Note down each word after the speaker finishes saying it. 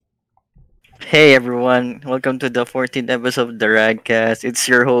Hey everyone, welcome to the 14th episode of the Ragcast. It's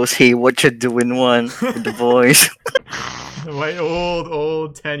your host, Hey, what you doing one with the boys. My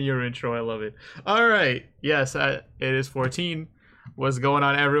old 10-year intro. I love it. All right. Yes, it is 14. What's going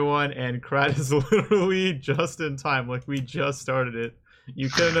on, everyone? And Krat is literally just in time. Like, we just started it. You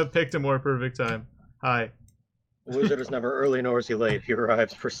couldn't have picked a more perfect time. Hi. Wizard is never early nor is he late. He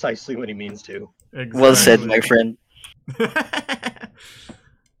arrives precisely when he means to. Well said, my Exactly. friend.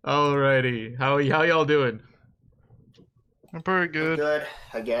 Alrighty. How y'all doing? I'm pretty good. Good,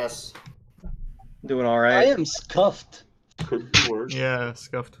 I guess. Doing all I right. am scuffed. Could be worse. Yeah,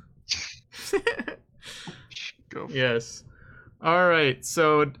 scuffed. Go. Yes. All right.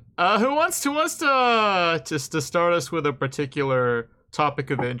 So, who wants to just to start us with a particular topic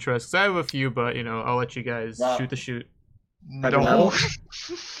of interest? 'Cause I have a few, but I'll let you guys Well- shoot the shoot. Heavy No. metal?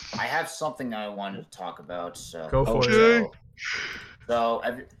 I have something I wanted to talk about. So Go for Okay. it.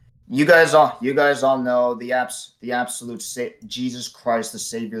 You guys all know the absolute Jesus Christ, the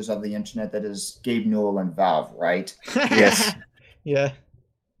saviors of the internet. That is Gabe Newell and Valve, right? Yes. Yeah.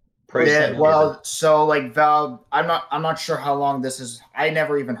 Praise Yeah, Saint well, so like Valve, I'm not sure how long this is. I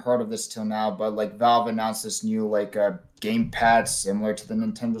never even heard of this till now, but like Valve announced this new like gamepad similar to the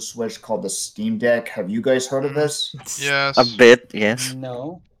Nintendo Switch called the Steam Deck. Have you guys heard of this? Yes. A bit, yes.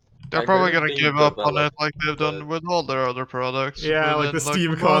 No. They're I probably heard gonna they give up on it developed like they've done the- with all their other products. Yeah, like the within, Steam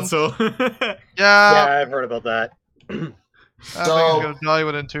a month. console. Yeah, Yeah, I've heard about that. I think So- it's gonna die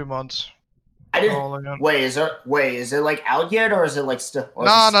within 2 months. I didn't. Oh my God. Wait, is it like out yet, or is it like still? No.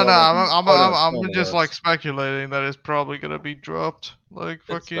 I'm Oh, no, I'm it's just still like speculating that it's probably gonna be dropped like It's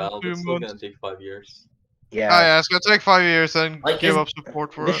fucking Valve, 2 it's still months. gonna take 5 years. Yeah. Oh yeah, it's gonna take 5 years and Like, give is- up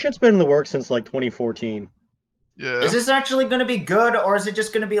support for This it. shit's been in the works since like 2014. Yeah. Is this actually going to be good, or is it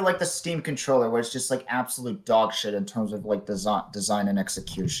just going to be like the Steam controller, where it's just like absolute dog shit in terms of like design and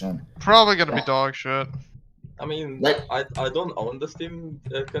execution? Probably gonna be Yeah. dog shit. I mean, Like- I don't own the Steam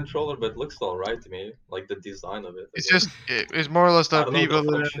controller, but it looks alright to me. Like the design of it. It's just it's more or less I that don't know people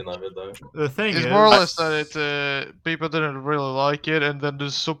the didn't. function of it though. The thing It's is, more or less that people didn't really like it, and then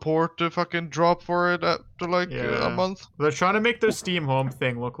the support to fucking drop for it after like Yeah. a month. they're trying to make their Steam Home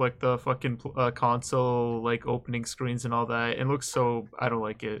thing look like the fucking console, like opening screens and all that. It looks so. I don't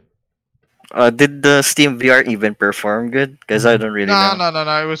like it. Did the Steam VR even perform good? Because I don't really No, know.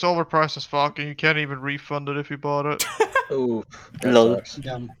 no. It was overpriced as fuck, and you can't even refund it if you bought it. Ooh, that Lol. sucks.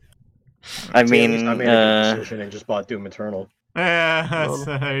 Dumb. I See, at least mean, I made a good decision and just bought Doom Eternal. Yeah,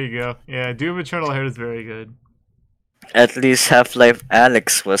 there you go. Yeah, Doom Eternal Heart is very good. at least Half-Life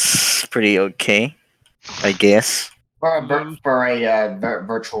Alex was pretty okay, I guess. For a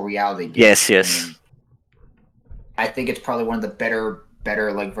virtual reality game. Yes, yes. I think it's probably one of the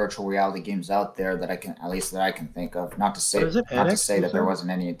better like virtual reality games out there that I can think of. Not to say What is it, not to Annex, say you that there said? wasn't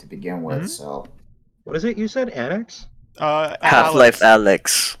any to begin with. Mhm. So What is it you said? Annex? Half-Life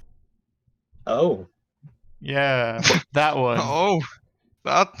Alex. Oh. Yeah, that one. Oh,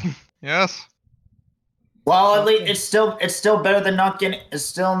 that yes. well, at least it's still better than not getting. It's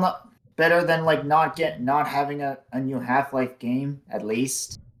still not better than like not having a new Half-Life game at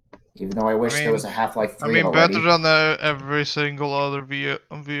least. Even though I wish there was a Half-Life 3 I mean, already. better than every single other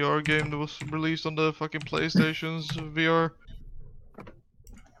VR game that was released on the fucking PlayStation's VR.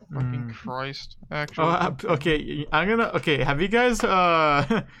 Fucking Mm. Christ, Oh, actually. okay. Okay. Have you guys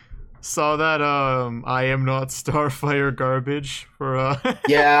saw that I am not Starfire garbage for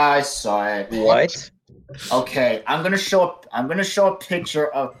Yeah, I saw it. What? Okay, I'm gonna show a picture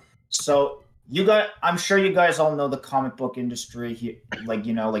of. So I'm sure you guys all know the comic book industry here, like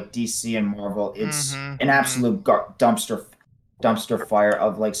like DC and Marvel. It's Mhm, an absolute dumpster fire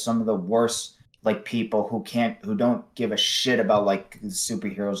of like some of the worst like people who don't give a shit about like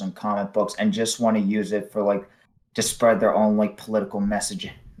superheroes and comic books and just want to use it for like to spread their own like political messaging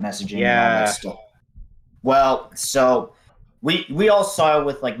and all Yeah. that stuff. Well, so we all saw it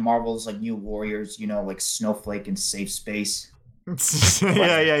with like Marvel's like New Warriors, like Snowflake and Safe Space. yeah.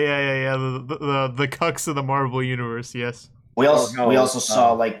 The cucks of the Marvel universe. Yes. We also no, we also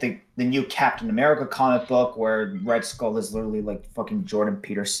saw uh, like the new Captain America comic book where Red Skull is literally like fucking Jordan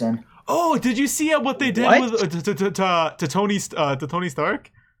Peterson. Oh, did you see what they did What? with to Tony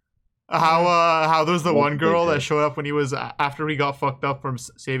Stark? How there's the What one did they girl do? that showed up when he was after he got fucked up from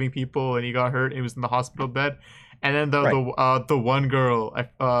saving people and he got hurt and he was in the hospital bed, and then the one girl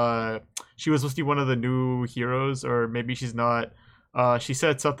she was supposed to be one of the new heroes, or maybe she's not. She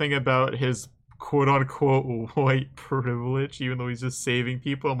said something about his quote unquote white privilege, even though he's just saving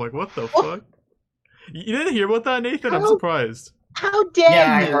people. I'm like, what the fuck? You didn't hear about that, Nathan? I'm How- surprised. How dare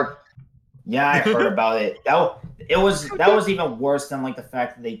Yeah, I you? heard. Yeah, I heard about it. That was even worse than like the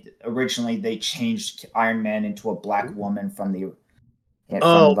fact that they originally changed Iron Man into a black woman from the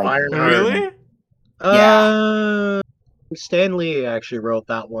Oh, like Ironheart. Really? Stan Lee actually wrote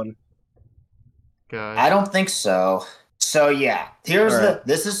that one. God. I don't think so. So yeah, here's Alright.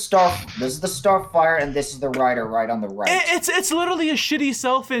 this is the Starfire and this is the Rider right on the right. It's literally a shitty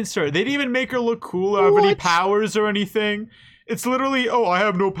self-insert. They didn't even make her look cool or have any What? powers or anything. It's literally, oh, I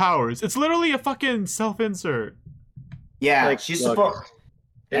have no powers. It's literally a fucking self-insert. Yeah, Like, she's look, supposed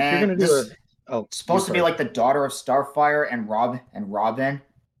If you're gonna do this- it, oh, supposed to be like the daughter of Starfire and Robin.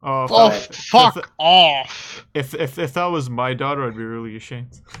 Oh, Oh, But- fuck off! if that was my daughter, I'd be really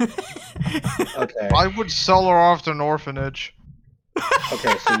ashamed. Okay. I would sell her off to an orphanage.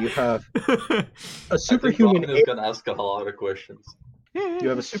 Okay, so you have a I think superhuman. Robin is gonna ask a lot of questions. You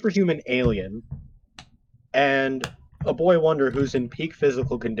have a superhuman alien, and a boy wonder who's in peak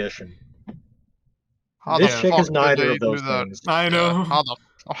physical condition. How This the chick fuck is did neither they of those do that? things. I know. Yeah, how the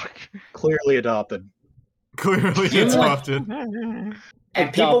fuck? Clearly adopted. Clearly You know what? adopted.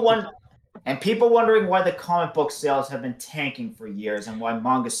 And people wondering why the comic book sales have been tanking for years and why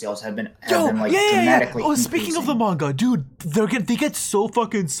manga sales have been dramatically Oh, speaking of the increasing. manga, dude, they get so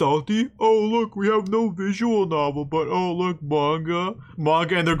fucking salty. Oh, look, we have no visual novel, but oh, look, manga,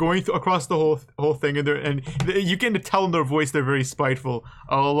 and they're going across the whole thing, and you can tell in their voice they're very spiteful.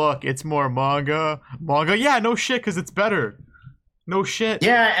 Oh, look, it's more manga. Yeah, no shit, cause it's better. No shit.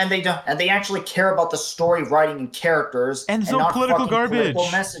 Yeah, and they actually care about the story, writing, and characters, And no not political fucking garbage. political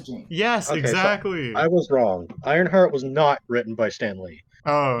messaging. Yes, Okay, so exactly. I was wrong. Ironheart was not written by Stan Lee,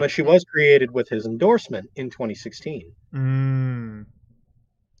 Oh. but she was created with his endorsement in 2016. Mm.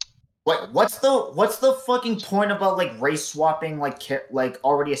 What's the fucking point about like race swapping like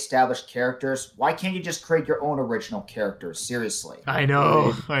already established characters? Why can't you just create your own original characters? Seriously. I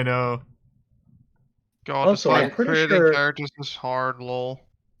know. I know. God, Also, it's I'm like pretty creating sure- characters is hard, lol.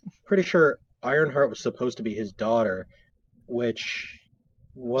 Pretty sure Ironheart was supposed to be his daughter, which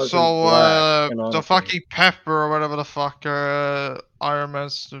wasn't So, black, the canonically. fucking Pepper or whatever the fuck Iron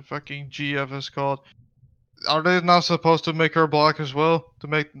Man's the fucking GF is called. Are they not supposed to make her black as well to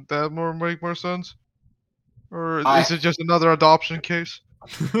make that make more sense? Or is it just another adoption case?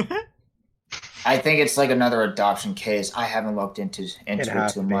 I think it's like another adoption case. I haven't looked into it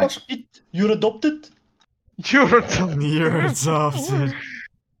has too to be. much. You're adopted? You're a You're adopted.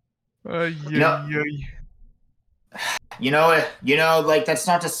 yeah. You know, like that's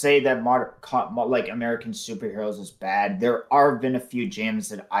not to say that like American superheroes is bad. There are been a few gems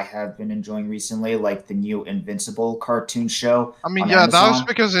that I have been enjoying recently, like the new Invincible cartoon show. I mean, on yeah, that was Amazon.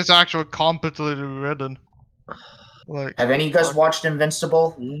 because it's actually competently written. Like, Have any of you guys watched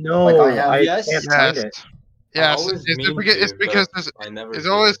Invincible? No, Like I have- I Yes. can't find yes, it. I yes, always it's mean because to, but I never it's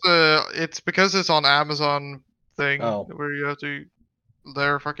do. always it's because it's on Amazon thing Oh. where you have to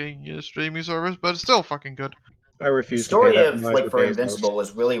their fucking streaming service, but it's still fucking good. I The refuse story to pay that of much like to for Bezos. Invincible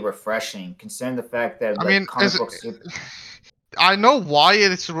was really refreshing, considering the fact that I like, mean, comic is books. I know why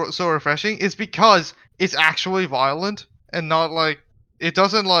it's so refreshing. It's because it's actually violent and not like it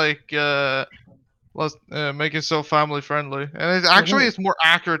doesn't like make it so family friendly, and it actually is more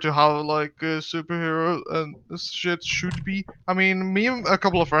accurate to how like superhero and this shit should be. I mean, me and a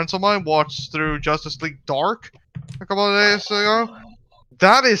couple of friends of mine watched through Justice League Dark a couple of days ago.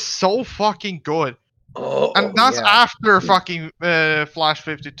 That is so fucking good, Oh, and that's yeah. after fucking Flash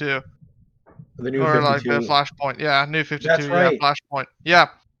 52 The new or 52. like Flashpoint. Yeah, new 52. That's Yeah, right. Flashpoint. Yeah.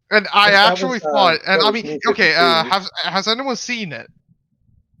 And I That actually was, thought, and that I was mean, New okay, 52. has anyone seen it?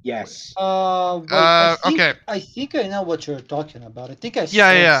 Yes. Wait, I think, okay. I think I know what you're talking about. I think I saw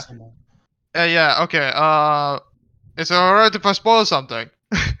Yeah, it yeah. somewhere. Yeah, okay. Is it alright if I spoil something?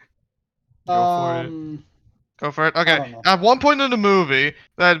 Go for it. Go for it. Okay. don't know. At one point in the movie,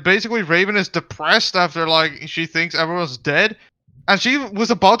 that basically Raven is depressed after like she thinks everyone's dead, and she was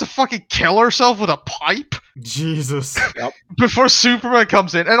about to fucking kill herself with a pipe Jesus. before Superman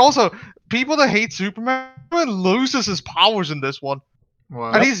comes in. And also, people that hate Superman loses his powers in this one,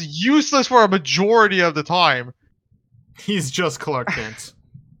 Wow. and he's useless for a majority of the time. He's just Clark Kent.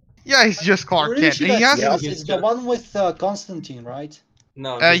 Yeah, he's just Clark Really Kent. should And he have has. seen it. It's the one with Constantine, right?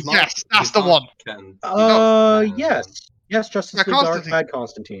 No, yes, that's the one. Yes. Yes, Justice Yeah, League Dark Constantine. had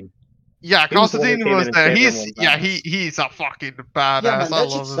Constantine. Yeah, He was the one who Constantine came was in and there. saved He's everyone yeah, back. he's a fucking badass. Yeah, man, I that shit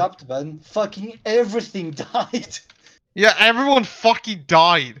love him. sucked, man. Fucking everything died. Yeah, everyone fucking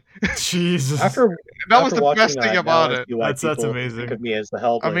died. Jesus. After That was after the watching best thing that, about now I it. see why That's people amazing. Think of me as the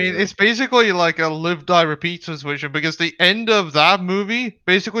Hellblazer. I mean, it's basically like a live die repeat situation because the end of that movie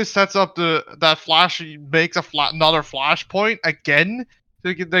basically sets up that Flash makes another Flashpoint again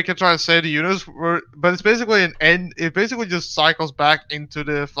they can try to save the universe, but it's basically an end. It basically just cycles back into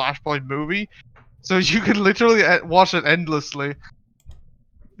the Flashpoint movie, so you can literally watch it endlessly.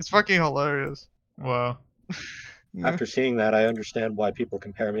 It's fucking hilarious. Wow. After seeing that, I understand why people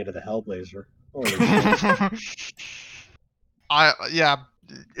compare me to the Hellblazer. Holy shit. Yeah,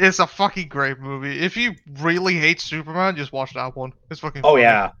 it's a fucking great movie. If you really hate Superman, just watch that one. It's fucking. Oh funny.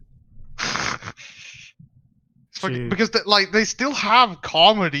 yeah. It's fucking, Jeez. because they still have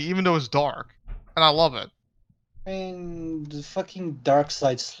comedy even though it's dark, and I love it. I mean, the fucking Dark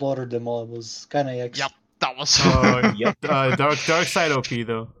Side slaughtered them all. It was kind of Yep, that was. Yep. Dark Side OP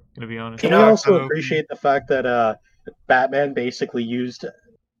though. Gonna be honest. Can You we know, also so- appreciate the fact that Batman basically used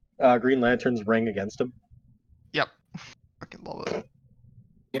Green Lantern's ring against him? Fucking love it.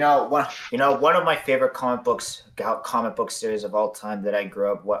 One of my favorite comic book series of all time that I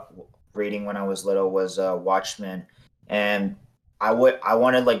grew up reading when I was little was Watchmen, and I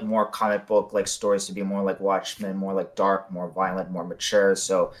wanted like more comic book like stories to be more like Watchmen, more like dark, more violent, more mature.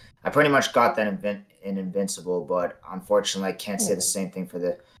 So I pretty much got that in Invincible, but unfortunately I can't say the same thing for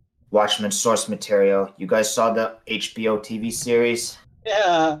the Watchmen source material. You guys saw the HBO TV series?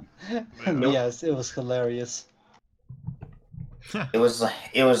 Yeah. Nope. Yes, it was hilarious. It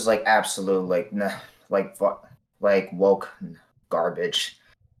was like absolute like woke garbage,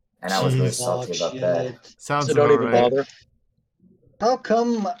 and I was really Jeez. salty Dog about that. shit. Sounds So don't about even right. bother. How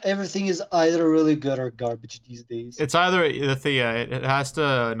come everything is either really good or garbage these days? It's either the thing. Yeah, it has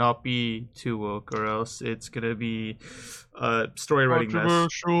to not be too woke, or else it's gonna be story writing mess.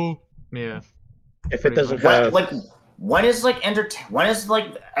 Controversial. Yeah. If it Pretty doesn't much. have When is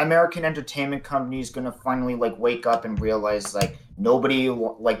American entertainment companies gonna finally like wake up and realize like nobody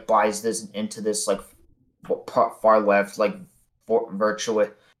like buys this into this like far left like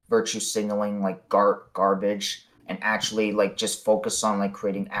virtue signaling like garbage, and actually like just focus on like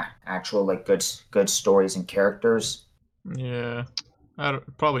creating actual like good stories and characters? Yeah.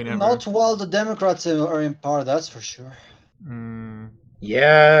 Probably never. Not while the Democrats are in power, that's for sure. Mm.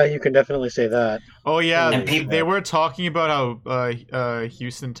 Yeah, you can definitely say that. Oh yeah, And people- they were talking about how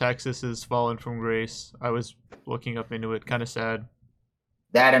Houston, Texas has fallen from grace. I was looking up into it. Kind of sad.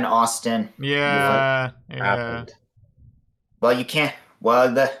 That and Austin. Yeah. Happened. Well, you can't.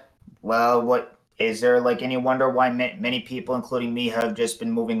 What is there like any wonder why many people, including me, have just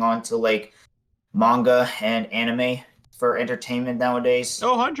been moving on to like manga and anime for entertainment nowadays?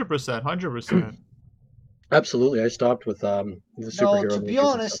 Oh, 100%, 100%. Absolutely, I stopped with the No, superhero. to be movies and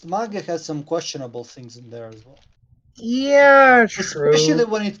honest, stuff. manga has some questionable things in there as well. Yeah, true. Especially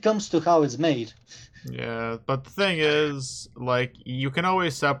when it comes to how it's made. Yeah, but the thing is, like, you can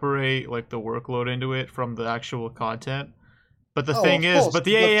always separate like the workload into it from the actual content. But the Oh, thing of is, course, but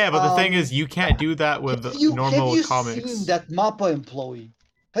the thing is, you can't do that with Have you normal comics. seen that Mappa employee?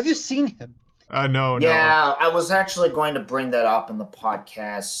 Have you seen him? No, Yeah, I was actually going to bring that up in the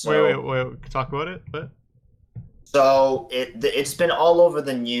podcast. So, no. Wait. Talk about it. What? So it's been all over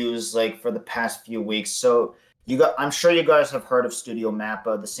the news like for the past few weeks. So I'm sure you guys have heard of Studio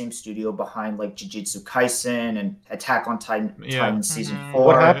Mappa, the same studio behind like Jujutsu Kaisen and Attack on Titan, Yeah. Titan season Mhm. 4.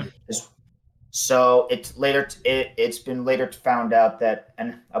 What happened? So it's been later found out that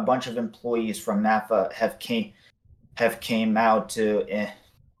a bunch of employees from Mappa have came out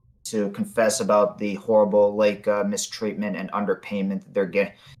to confess about the horrible like mistreatment and underpayment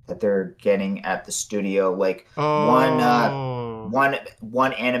that they're getting at the studio. Like Oh.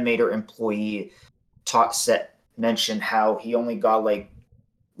 one animator employee mentioned how he only got like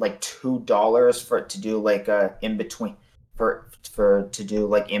 $2 for it to do like in between to do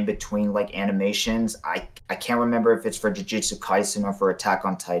like in between like animations. I can't remember if it's for Jujutsu Kaisen or for Attack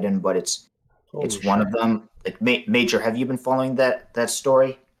on Titan, but it's Holy one shit. of them. Like Major, have you been following that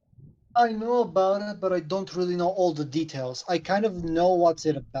story? I know about it, but I don't really know all the details. I kind of know what's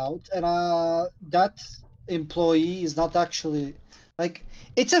it about, and that employee is not actually like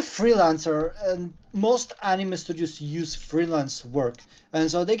it's a freelancer, and most anime studios use freelance work, and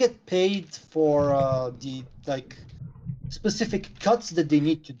so they get paid for the like specific cuts that they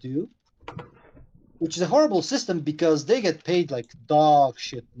need to do, which is a horrible system because they get paid like dog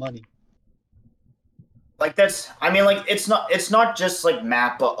shit money. Like it's not just like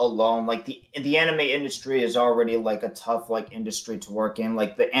Mappa alone. Like the anime industry is already like a tough like industry to work in.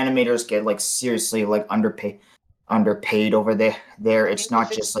 Like the animators get like seriously like underpaid over there. It's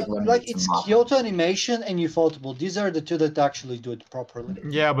not If just like limited like to it's Mappa. Kyoto Animation and Ufotable. These are the two that actually do it properly.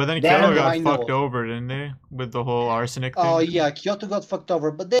 Yeah, but then That Kyoto I got know fucked of. over, didn't they? With the whole arsenic thing. Oh yeah, Kyoto got fucked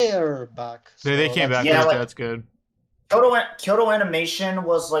over, but they are back. They so came that's back. Yeah, That's, like- that's good. Kyoto Animation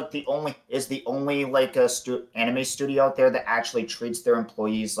was like the only like a anime studio out there that actually treats their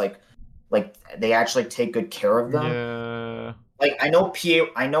employees like they actually take good care of them. Yeah. Like I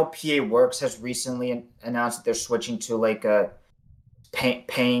know PA Works has recently announced that they're switching to like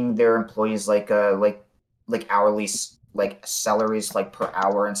paying their employees like hourly like salaries like per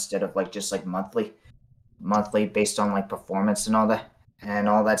hour instead of like just like monthly based on like performance and all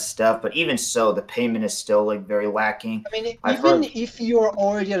that stuff. But even so, the payment is still like very lacking. I mean, I've even heard- if you're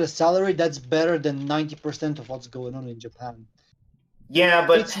already at a salary, that's better than 90% of what's going on in Japan. Yeah,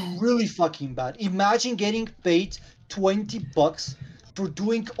 but It's really fucking bad. Imagine getting paid $20 for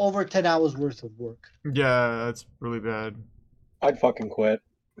doing over 10 hours worth of work. Yeah, that's really bad. I'd fucking quit.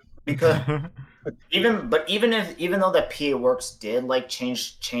 because even though the PA Works did like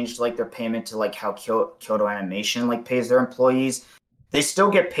change like their payment to like how Kyoto Animation like pays their employees, they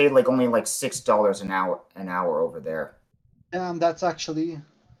still get paid like only like $6 an hour over there. Damn, that's actually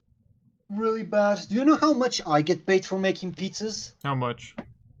really bad. Do you know how much I get paid for making pizzas? How much?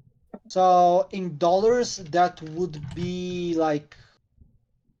 So in dollars, that would be like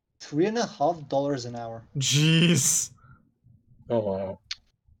 $3.50 an hour. Jeez. Oh wow.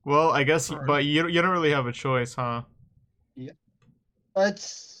 Well, I guess, Alright. but you don't really have a choice, huh?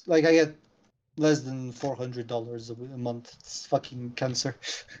 It's like I get less than $400 a month. It's fucking cancer.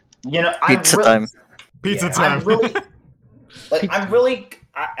 You know, Pizza time. Pizza Yeah. time. I'm really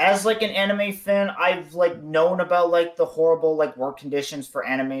as like an anime fan, I've like known about like the horrible like work conditions for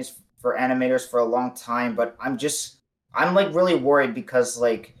animators for a long time, but I'm like really worried because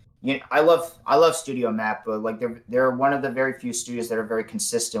like I love Studio Map, but like they're one of the very few studios that are very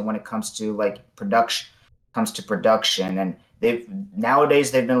consistent when it comes to production, and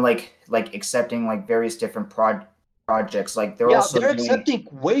nowadays they've been like accepting like various different projects. Like they're also they're doing, accepting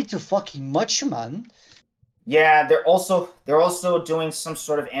way too fucking much, man. yeah, they're also doing some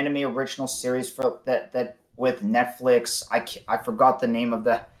sort of anime original series for that with Netflix. I forgot the name of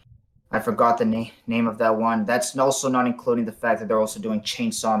name of that one. That's also not including the fact that they're also doing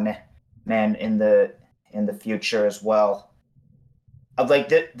Chainsaw Man in the future as well. Of like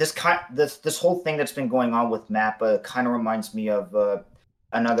this whole thing that's been going on with Mappa kind of reminds me of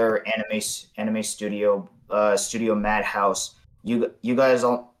another anime studio, Studio Madhouse. You guys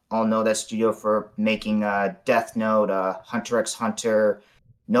all know that studio for making Death Note, Hunter x Hunter,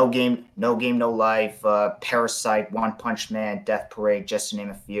 No Game No Life, Parasite, One Punch Man, Death Parade, just to name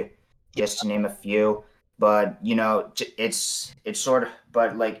a few. But you know, it's sort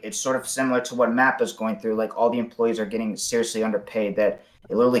of similar to what Mappa is going through. Like all the employees are getting seriously underpaid. That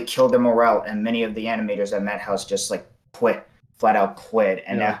it literally killed their morale, and many of the animators at Madhouse just like flat out quit.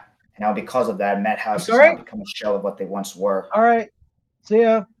 And Yeah. now because of that, Madhouse has Sorry? now become a shell of what they once were. All right. See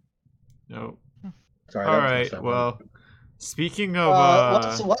ya. No. Sorry. All that was right. messed up. Well, speaking of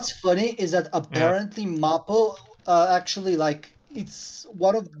What's funny is that apparently Mappa actually like it's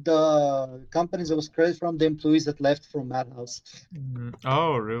one of the companies that was created from the employees that left from Madhouse.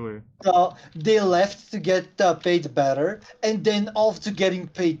 oh, really? So they left to get paid better, and then off to getting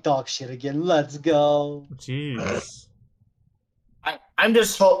paid dog shit again. Let's go. Jeez. I'm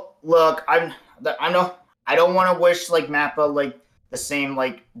just look. I don't want to wish like Mappa like the same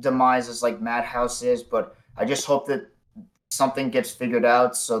like demise as like Madhouse is, but I just hope that something gets figured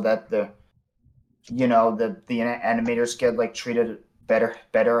out so that the animators get like treated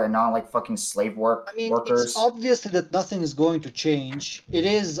better and not like fucking slave I mean, workers. it's obvious that nothing is going to change. It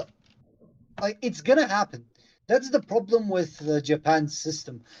is like it's gonna happen. That's the problem with the Japan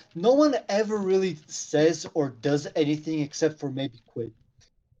system. No one ever really says or does anything except for maybe quit.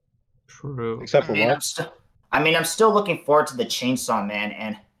 True. Except for what? I'm still looking forward to the Chainsaw Man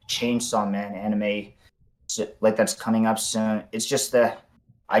anime, like that's coming up soon. It's just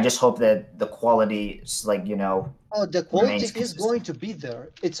I just hope that the quality is like Oh, the quality remains is consistent. going to be there.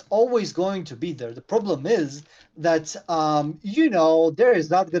 It's always going to be there. The problem is that there is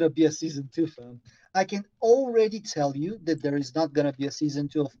not gonna be a season 2, fam. I can already tell you that there is not gonna be a season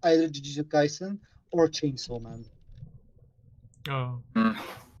 2 of either Jujutsu Kaisen or Chainsaw Man. Oh.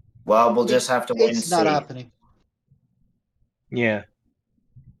 Well, we'll just have to wait and It's see. not happening. Yeah.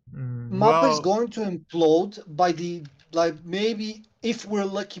 Mappa is going to implode by maybe if we're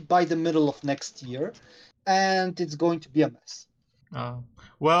lucky by the middle of next year, and it's going to be a mess.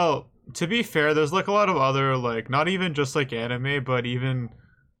 Well, to be fair, there's like a lot of other like not even just like anime, but even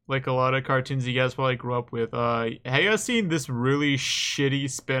like a lot of cartoons you guys probably grew up with. Have you guys seen this really shitty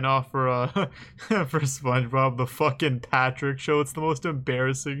spin-off for for SpongeBob, the fucking Patrick Show? It's the most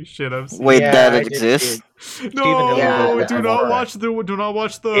embarrassing shit I've seen. Wait, Yeah, that I did exists? No, Yeah, do I've not heard. watch the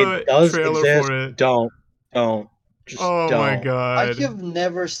It does trailer exist. for it. Don't. Just Oh don't. my I god. have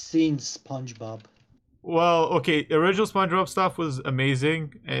never seen SpongeBob. Well, okay, the original SpongeBob stuff was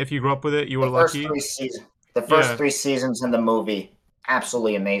amazing. If you grew up with it, you were The first lucky. 3 seasons. The first Yeah. 3 seasons in the movie,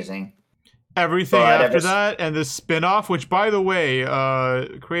 absolutely amazing. Everything But after ever s- that, and the spin-off, which, by the way,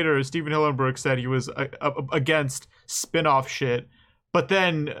 creator Steven Hillenburg said he was against spin-off shit, but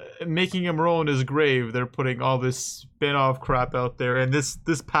then making him roll in his grave, they're putting all this spin-off crap out there, and this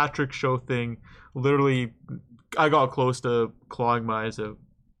Patrick Show thing, literally, I got close to clawing my eyes out.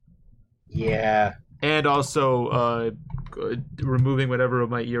 Yeah. And also removing whatever of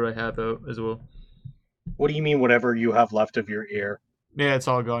my ear I have out as well. What do you mean, whatever you have left of your ear? Yeah, it's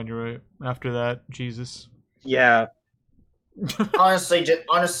all gone. You're right. After that, Jesus. Yeah. honestly,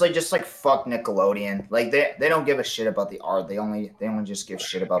 just like fuck Nickelodeon. Like they don't give a shit about the art. They only just give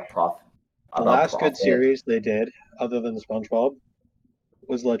shit about profit. The last good series they did, other than SpongeBob,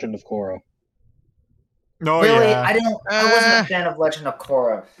 was Legend of Korra. Oh Really, yeah. I wasn't a fan of Legend of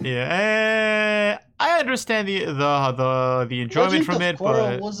Korra. Yeah, I understand the enjoyment Legend from of it,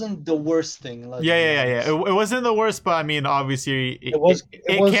 Korra but wasn't the worst thing. let's yeah, be yeah, yeah, yeah. honest. It wasn't the worst, but I mean, obviously, It was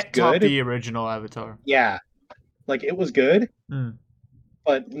can't top good. the original Avatar. Yeah. Like, it was good, Mm.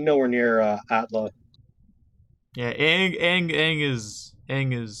 but nowhere near Atla. Yeah, Aang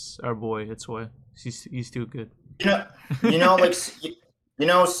is our boy. That's why he's too good.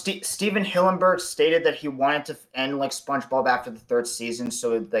 Steven Hillenburg stated that he wanted to end like SpongeBob after the 3rd season,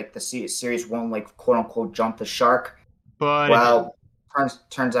 so like the series won't like quote unquote jump the shark. But Well,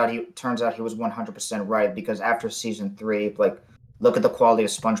 turns out he was 100% right, because after season 3, like, look at the quality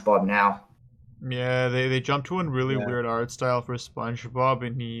of SpongeBob now. yeah, they jumped to a really Yeah. weird art style for SpongeBob,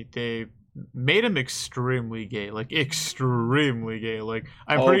 and they made him extremely gay, like extremely gay. Like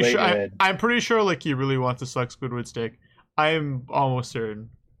I'm Oh, pretty they sure did. I'm pretty sure like he really wants to suck Squidward's dick. I'm almost certain.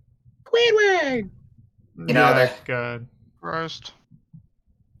 Squidward! You know, Yeah, that- God. Christ.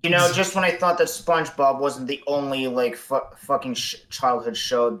 Just when I thought that SpongeBob wasn't the only like fucking childhood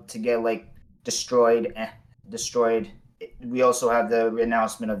show to get like destroyed, we also have the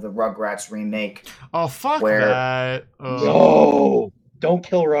announcement of the Rugrats remake. Oh fuck Where- that. No! Don't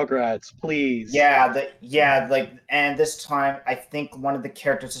kill Rugrats, please. And this time I think one of the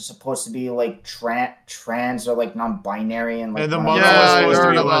characters is supposed to be like trans or like non-binary, and like And the one mother of Yeah, was I supposed to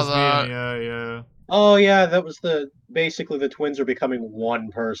heard be a about lesbian. that. Yeah. Oh yeah, that was basically the twins are becoming one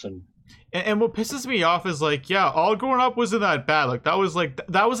person. And what pisses me off is like, yeah, all growing up wasn't that bad. Like that was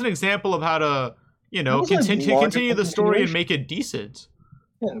an example of how to, That was a continue logical the story and continuation. make it decent.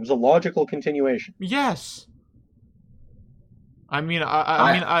 Yeah, it was a logical continuation. Yes. I mean,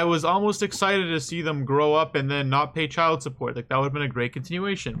 I was almost excited to see them grow up and then not pay child support. Like that would have been a great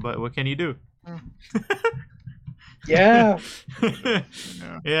continuation. But what can you do? Yeah.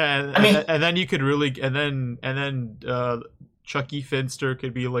 Yeah, and then you could really, and then Chucky Finster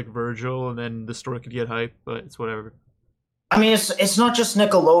could be like Virgil, and then the story could get hype. But it's whatever. I mean, it's not just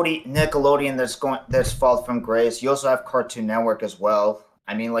Nickelodeon that's fallen from grace. You also have Cartoon Network as well.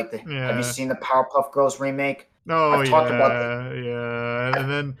 I mean, like have Yeah. you seen the Powerpuff Girls remake? Oh I've yeah, talked about yeah, and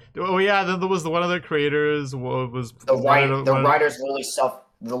then then there was one of the creators was The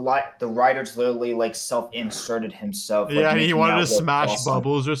writers literally like self-inserted himself. Like, yeah, and he making wanted out to with smash Blossom.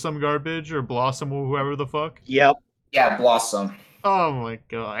 Bubbles or some garbage or Blossom or whoever the fuck. Yep. Yeah, Blossom. Oh my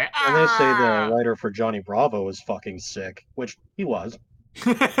god. And they say the writer for Johnny Bravo is fucking sick, which he was.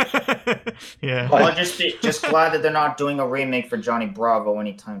 Yeah. But- Well, just glad that they're not doing a remake for Johnny Bravo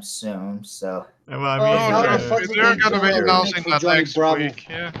anytime soon. So Well, I Oh, mean, how the yeah. fuck did They're they gonna do be a remake announcing for that Johnny next Bravo? week.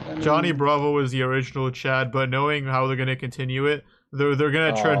 Yeah. I mean, Johnny Bravo was the original Chad, but knowing how they're gonna continue it, they're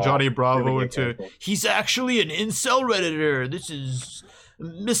gonna turn Oh, Johnny Bravo really into careful. he's actually an incel redditor. This is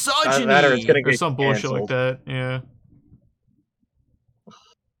misogyny That or it's gonna or get some bullshit like canceled. that. Yeah.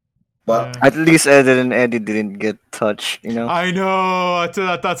 but Yeah. At least Ed and Eddie didn't get touched, you know? I know.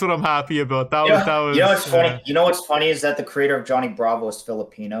 That's what I'm happy about. That was. you know what's funny? You know what's funny is that the creator of Johnny Bravo is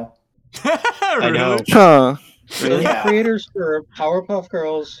Filipino. Really? know. Huh. So the Yeah. creators for Powerpuff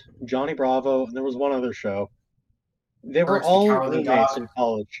Girls, Johnny Bravo, and there was one other show. They were Courage the all Cowardly roommates Dog. in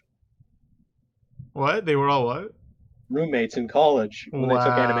college. What? They were all what? Roommates in college when they took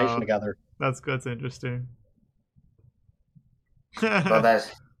Wow. animation together. That's interesting. So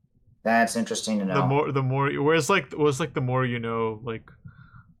that's interesting to know. the more where's like the more you know like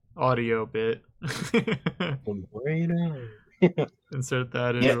audio bit. The more you know. Insert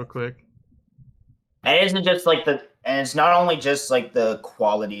that in Yeah. real quick. And it isn't just like and it's not only just like the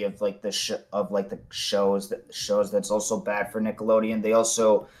quality of like the shows that's also bad for Nickelodeon. They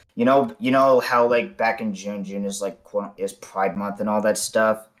also, you know how like back in June is like is Pride Month and all that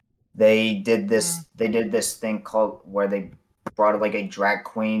stuff. they did this thing called where they brought like a drag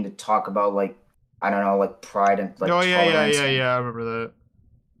queen to talk about like I don't know like pride and like Oh yeah, tolerance. I remember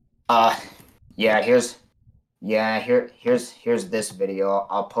that. Yeah, here's this video.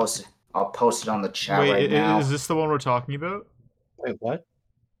 I'll post it on the chat Wait, right now. is this the one we're talking about? Wait, what?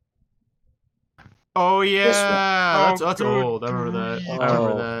 Oh yeah, This one. that's good old. I remember that. grief. I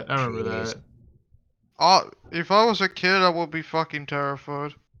remember Oh, that. I remember jeez. that. If I was a kid, I would be fucking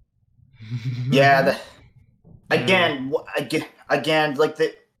terrified. Yeah, Yeah. again, like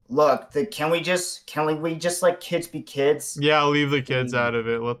can we just let kids be kids? Yeah, I'll leave the kids out of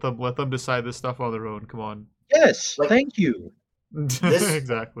it. Let them decide this stuff on their own. Come on. Yes, Like- thank you.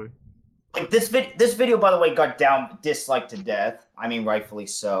 Exactly. Like this video, by the way, got disliked to death. I mean, rightfully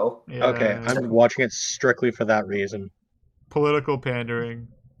so. Yeah. Okay, I'm watching it strictly for that reason. Political pandering.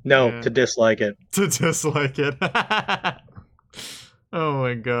 No, Yeah. to dislike it. To dislike it. Oh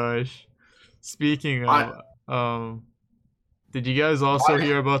my gosh. Speaking of, did you guys also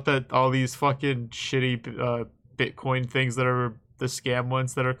hear about that? All these fucking shitty Bitcoin things that are the scam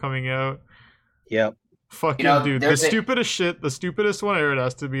ones that are coming out. Yep. Fucking dude, the stupidest one I heard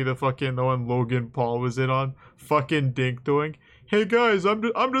has to be the one Logan Paul was in on. Fucking dink doink. Hey guys, I'm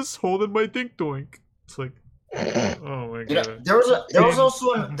just holding my dink doink. It's like, oh my You know, god. there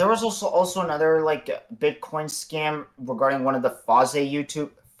was also another like Bitcoin scam regarding one of the Foze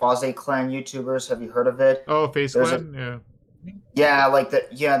clan YouTubers. Have you heard of it? Oh, Face there's Clan? Yeah.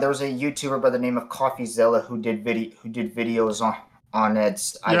 Yeah, there was a YouTuber by the name of CoffeeZilla who did videos on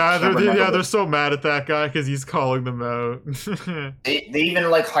it. They're so mad at that guy because he's calling them out. They even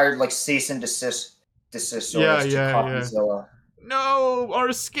like hired like cease and desist orders to CoffeeZilla. No, our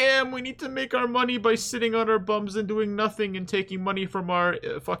scam. We need to make our money by sitting on our bums and doing nothing and taking money from our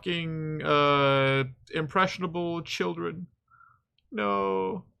fucking impressionable children.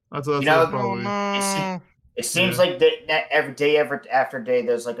 No, that's probably. It seems like every day after day,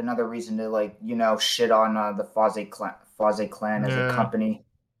 there's like another reason to like shit on the Foze clan as a company.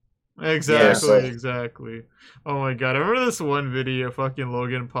 Exactly. Oh my god, I remember this one video. Fucking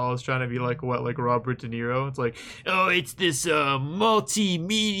Logan Paul is trying to be like Robert De Niro. It's like, oh, it's this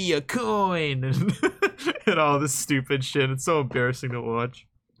multimedia coin and all this stupid shit. It's so embarrassing to watch.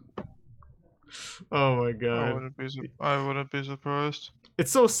 Oh my god. I wouldn't be surprised.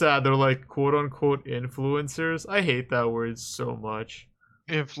 It's so sad. They're like quote unquote influencers. I hate that word so much.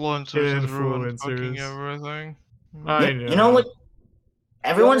 Influencers has ruined fucking everything. I know. You know what?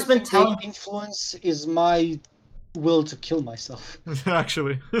 Everyone's been telling influence is my will to kill myself.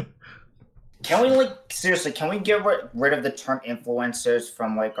 Actually. Can we seriously? Can we get rid of the term influencers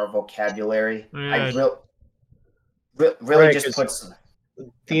from like our vocabulary? Yeah. Really just puts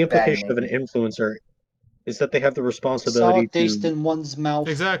the implication of an influencer is that they have the responsibility to taste in one's mouth.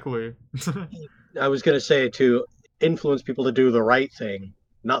 Exactly. I was gonna say to influence people to do the right thing,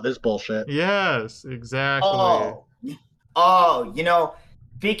 not this bullshit. Yes, exactly.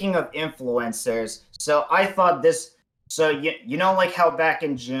 Speaking of influencers, so I thought this. So like how back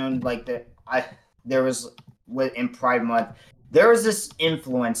in June, like there was in Pride Month, there was this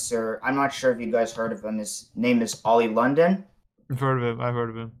influencer. I'm not sure if you guys heard of him. His name is Ollie London. I've heard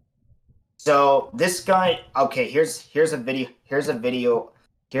of him. So this guy, okay, here's a video.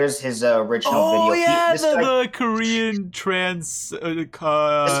 Here's his original video. Oh yeah, the Korean trans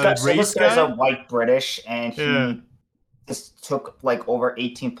this race guy's guy? a white British, and he just took like over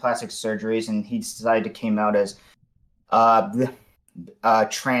 18 plastic surgeries, and he decided to came out as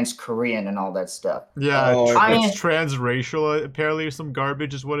trans Korean and all that stuff. Yeah, it's transracial apparently, or some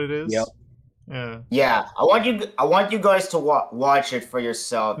garbage is what it is. Yep. Yeah, I want you guys to watch it for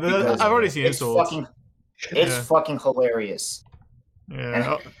yourself. I've already seen it. It's fucking hilarious.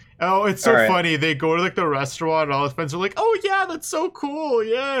 Yeah. Oh, it's so funny. They go to like the restaurant, and all his friends are like, "Oh yeah, that's so cool."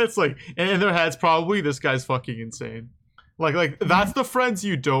 Yeah, it's like, and in their heads, probably this guy's fucking insane. Like that's the friends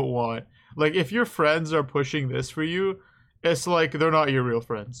you don't want. Like if your friends are pushing this for you, it's like they're not your real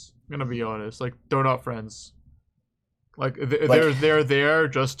friends. I'm gonna be honest. Like they're not friends. Like they're there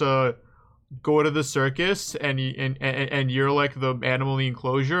just to go to the circus, and you're like the animal in the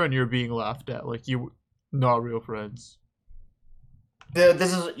enclosure, and you're being laughed at. Like you, not real friends.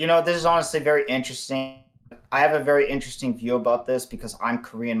 This is honestly very interesting. I have a very interesting view about this because I'm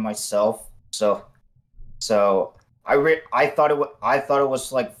Korean myself. So I thought it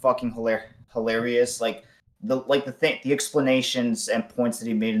was like fucking hilarious. Like the explanations and points that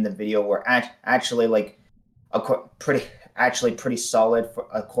he made in the video were actually like pretty solid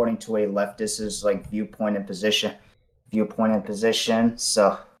according to a leftist's like viewpoint and position.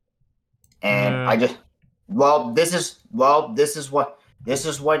 So, and this is This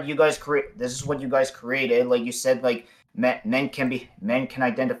is what you guys create. This is what you guys created. Like you said, like men can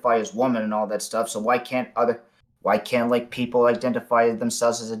identify as women and all that stuff. So why can't like people identify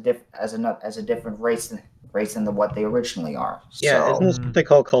themselves as a different race than what they originally are? Yeah, So, isn't this what they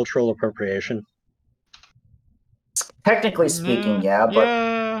call cultural appropriation? technically speaking, yeah, but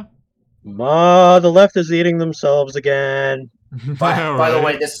yeah. The left is eating themselves again. by the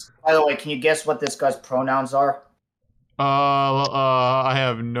way, can you guess what this guy's pronouns are? I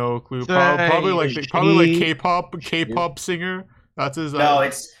have no clue. Probably like K-pop singer. That's his. No,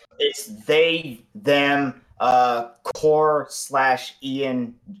 it's they, them,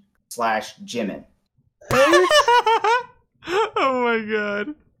 Core/Ian/Jimin. Oh my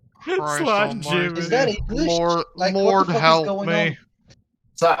god. Christ Slash almighty. Jimin. Is that English? Lord, Like, what Lord the fuck is help going me. on?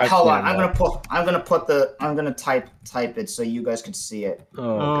 So I hold on, can't I'm gonna type it so you guys can see it.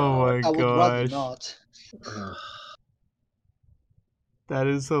 Oh my I would rather gosh. not. God. That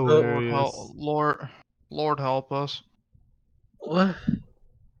is Lord, hilarious. Lord help us. What? The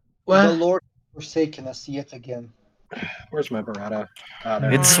What? Lord has forsaken us yet again. Where's my Beretta?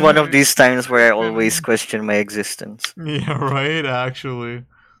 There. It's one of these times where I always question my existence. Yeah, right, actually.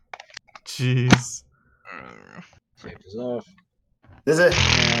 Jeez. Take this off. This is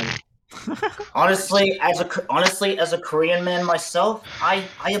And honestly, as a Korean man myself, I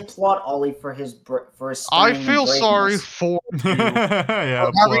applaud Ollie for his I scheming feel and sorry braveness. for Yeah, for having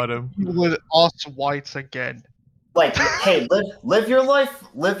applaud him. to deal with us whites again. Like, hey, live your life,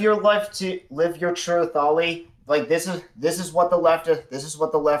 live your truth, Ollie. Like this is what the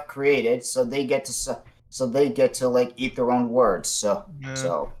left created, so they get to like eat their own words. Yeah.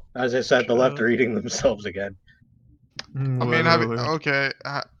 So as I said, the left are eating themselves again. I mean, have Literally.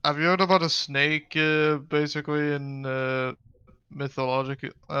 you heard about a snake, basically in mythological,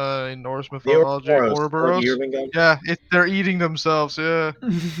 in Norse mythology, Ouroboros, or the Ouroboros? Yermingand. Yeah, they're eating themselves. Yeah,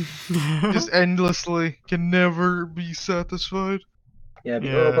 just endlessly, can never be satisfied. Yeah, the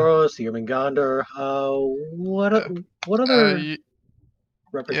Yeah. Ouroboros, the Yermingandr. What other Yeah,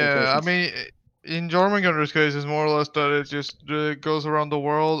 representations? I mean, in Jormungandr's case, it's more or less that it just goes around the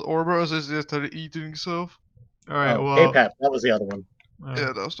world. Ouroboros is just that eating itself. Alright, Oh, well. K-Pap, that was the other one.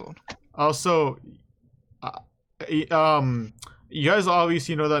 Yeah, that's the one. Also, you guys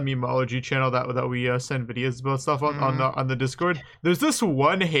obviously know that memology channel that we send videos about stuff on the Discord. There's this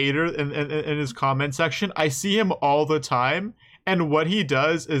one hater in his comment section. I see him all the time, and what he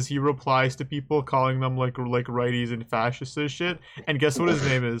does is he replies to people calling them like righties and fascists and shit. And guess what his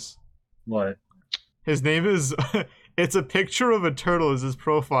name is? What? His name is it's a picture of a turtle as his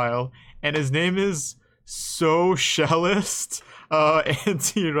profile, and his name is Socialist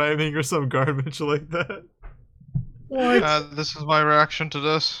anti-rhyming or some garbage like that. What? This is my reaction to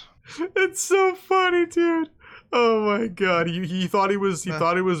this. It's so funny, dude. Oh my god, he thought he was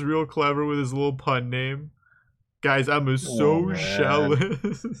real clever with his little pun name. Guys, I'm a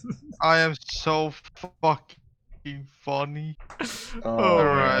socialist. I am so fucking funny. Oh my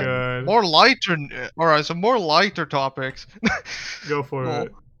Alright. god. More lighter. Alright, so more lighter topics. Go for Cool.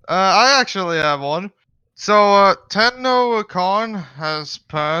 it. I actually have one. So, TennoCon has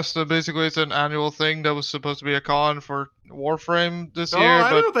passed. Basically, it's an annual thing that was supposed to be a con for Warframe this year, I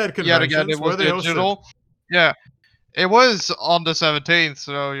but know that yet again, conventions. it Where was they hosted? digital. Yeah, it was on the 17th,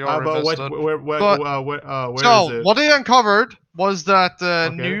 so you already But missed what? it. Where So, is it? what they uncovered was that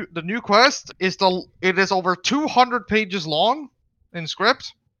Okay. the new quest is it is over 200 pages long in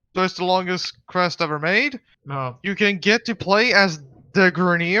script. So it's the longest quest ever made. No. You can get to play as the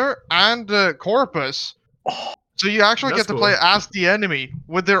Grenier and the Corpus. So you actually That's get to play cool. as the enemy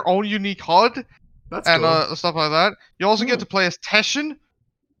with their own unique HUD That's and cool. stuff like that. You also get to play as Teshin,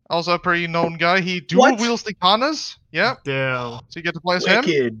 also a pretty known guy. He dual What? wields the katanas. Yeah, Damn. so you get to play as him.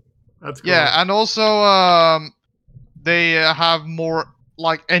 Wicked. That's cool. Yeah, and also they have more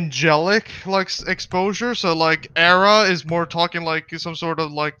like angelic exposure. So like Era is more talking like some sort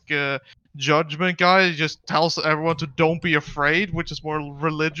of like judgment guy. He just tells everyone to don't be afraid, which is more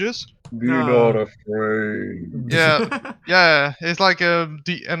religious. Be not afraid. Yeah. Yeah, it's like and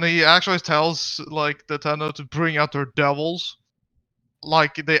he actually tells like the Tenno to bring out their devils.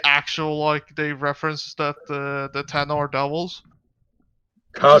 Like they reference that the Tenno are devils.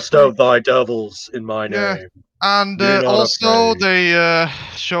 Cast out thy devils in my Yeah. name. And Be not also afraid. they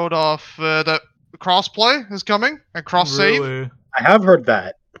showed off that crossplay is coming and cross save, Really? I have heard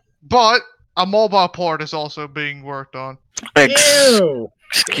that. but a mobile port is also being worked on. Ew.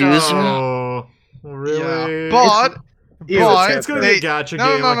 Excuse me? Oh, really? Yeah, but Ew, but It's gonna they, be a gacha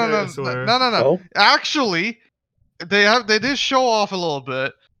no, game. no, like no, I no, swear. no, no, no. Oh? Actually, they did show off a little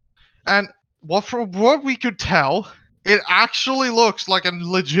bit, and what we could tell, it actually looks like a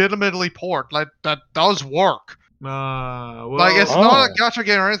legitimately port. Like that does work. Well, Like it's not a Oh. gacha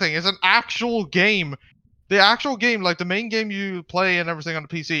game or anything. It's an actual game. The actual game, like the main game you play and everything on the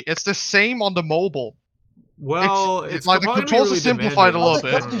PC, it's the same on the mobile. well, it's like the probably gonna be controls really are simplified a demanding. little How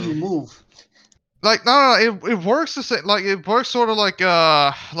bit. the fuck do you move? Like no, it works the same. Like it works sort of like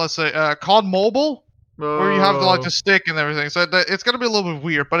let's say COD Mobile, where you have the, like Oh, the stick and everything. So it's gonna be a little bit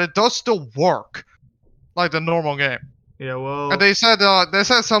weird, but it does still work like the normal game. yeah. Well, And they said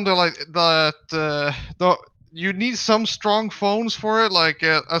something like the you need some strong phones for it, like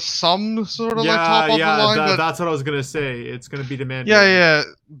a some sort of like top of the line. But that's what I was gonna say. It's gonna be demanding. yeah,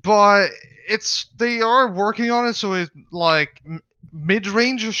 but they are working on it, so it like mid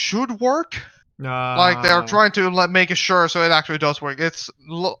range should work. Like they're trying to make it sure so it actually does work. It's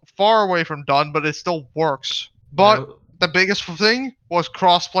far away from done, but it still works. But the biggest thing was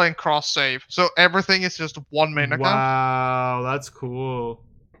cross-play and cross-save, so everything is just one main account. Wow, that's cool.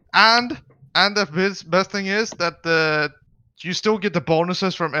 And the best thing is that you still get the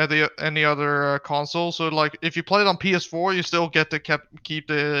bonuses from any other console. So like if you play it on PS4, you still get to keep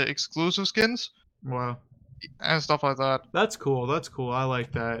the exclusive skins Wow, and stuff like that. that's cool. That's cool. I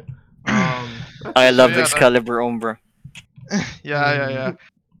like that. I love yeah, Excalibur Umbra. Yeah.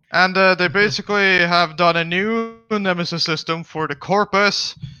 And they basically have done a new Nemesis system for the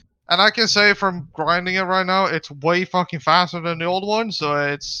Corpus. And I can say from grinding it right now, it's way fucking faster than the old one. So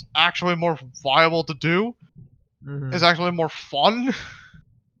it's actually more viable to do. Mhm. It's actually more fun.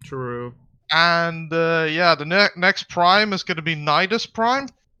 True. And yeah, the next Prime is going to be Nidus Prime.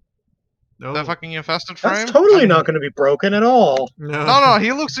 No, The fucking infested frame. That's totally And- not going to be broken at all. No,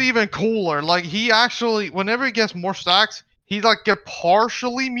 he looks even cooler. Like he actually, whenever he gets more stacks, he like get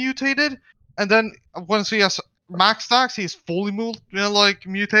partially mutated, and then once he has max stacks, he's fully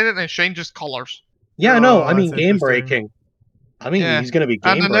mutated and changes colors. Yeah, no, Oh, I mean that's game interesting. breaking. I mean, Yeah. he's going to be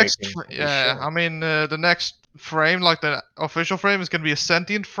And game the next, breaking. for yeah, sure. I mean the next frame, like the official frame, is gonna be a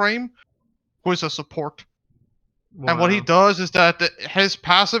sentient frame, who is a support. And what he Wow. does is that his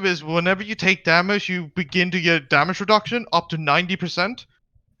passive is whenever you take damage, you begin to get damage reduction up to 90%,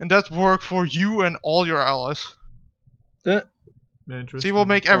 and that's work for you and all your allies. So Interesting. he will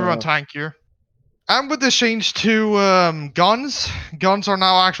make everyone tankier. And with the change to guns are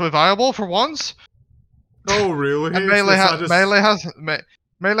now actually viable for once. Oh, really? And So melee, it's not just-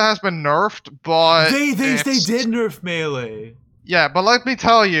 melee has been nerfed, but They it's- did nerf melee. Yeah, but let me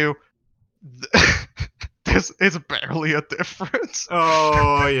tell you, this is barely a difference.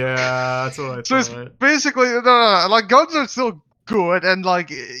 Oh yeah, that's what I So it's thought. basically no, like guns are still good, and like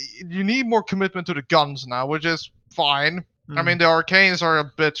you need more commitment to the guns now, which is fine. I mean, the arcanes are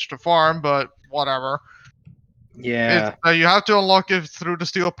a bitch to farm, but whatever. Yeah. You have to unlock it through the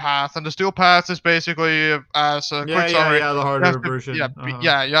steel path, and the steel path is basically as a quick summary. the You harder have to, version.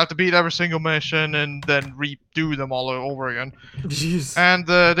 yeah, you have to beat every single mission and then redo them all over again. Jeez. And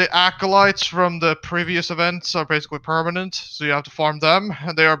the acolytes from the previous events are basically permanent, so you have to farm them.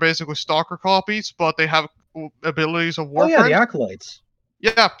 And they are basically stalker copies, but they have abilities of Oh, warframe. yeah, the acolytes.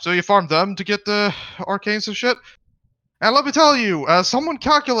 Yeah, so you farm them to get the arcanes and shit. And let me tell you, someone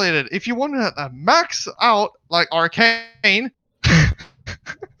calculated if you want to max out like arcane,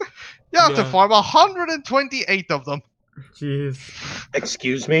 you have to Yeah. farm 128 of them, Jeez.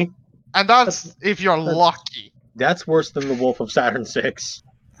 Excuse me? and that's if you're that's- lucky. That's worse than the Wolf of Saturn 6.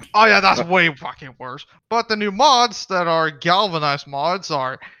 Oh yeah, that's way fucking worse. But the new mods that are galvanized mods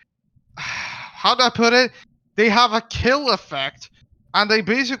are, how do I put it? They have a kill effect, and they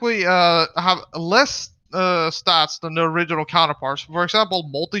basically have less stats than the original counterparts. For example,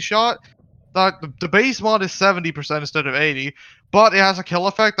 multi-shot, the base mod is 70% instead of 80, but it has a kill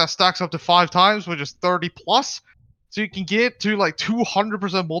effect that stacks up to 5 times, which is 30 plus. So you can get to like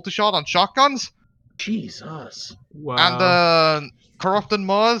 200% multi-shot on shotguns. Jesus. Wow. And the corrupted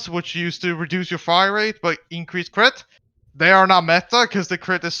mods, which used to reduce your fire rate but increase crit, they are not meta because the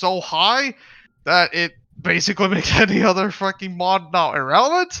crit is so high that it basically makes any other fucking mod now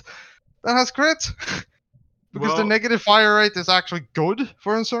irrelevant that has crit. Because the Well- negative fire rate is actually good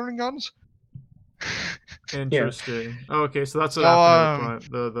for certain guns. Interesting. Okay, so that's what So, happened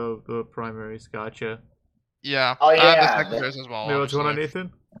to the primaries. Gotcha. Yeah. Oh, And the yeah, secondaries as well. Wait, what's going on, obviously.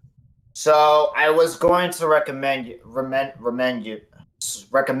 Nathan? So I was going to recommend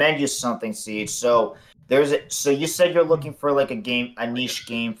you something, Siege. So so you said you're looking for like a niche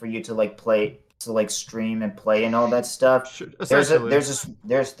game for you to like play to like stream and play and all that stuff. There's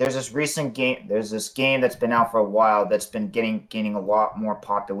this recent game. There's this game that's been out for a while that's been gaining a lot more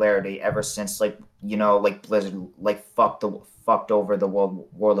popularity ever since like Blizzard like fucked over the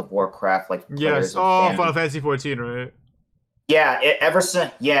World of Warcraft like yes. Oh, Final Fantasy 14, right? Yeah,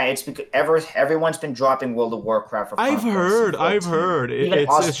 it's because everyone's been dropping World of Warcraft for I've heard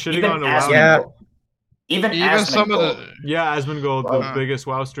it's shitting on WoW. Yeah. Even some of the Asmongold, the biggest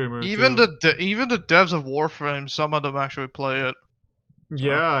WoW streamer. Even the devs of Warframe, some of them actually play it.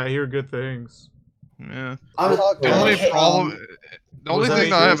 Yeah, I hear good things. Yeah. The only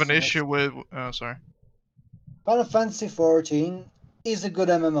thing I have an issue with. Oh, sorry. Final Fantasy 14 is a good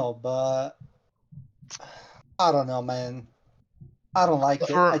MMO, but I don't know, man. I don't like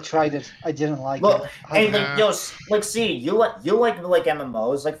it. I tried it. I didn't like it. Hey, see, you like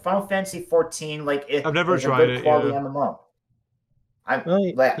MMOs, like Final Fantasy 14, like I've never tried it. Quality MMO.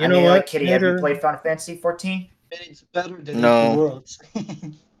 Kitty, have you played Final Fantasy 14? It's better than No. Worlds.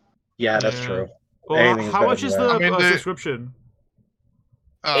 Yeah, that's true. Well, how much is the subscription?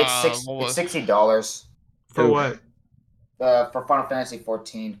 It's $60. For what? For Final Fantasy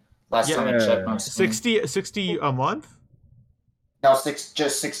 14. Last time I checked on Steam. 60 a month? No, just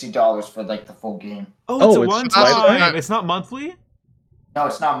 $60 for like the full game. Oh, it's a one time. It's not monthly? No,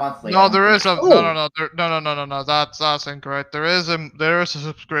 it's not monthly. No, there is a no. That's incorrect. There is a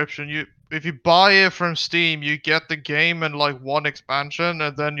subscription. If you buy it from Steam, you get the game and like one expansion,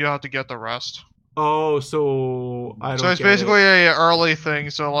 and then you have to get the rest. Oh, so I don't. So it's basically a early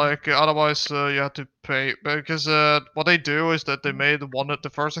thing. So like, otherwise you have to pay because what they do is that they made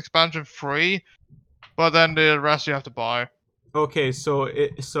the first expansion free, but then the rest you have to buy. Okay, so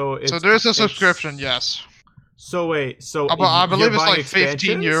there's a subscription, yes. So wait, I believe it's like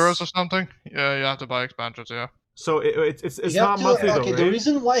 15 euros or something. Yeah, you have to buy expansions, yeah. So it's not monthly though, right? The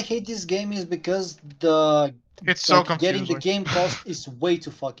reason why I hate this game is because it's so confusing. Getting the game cost is way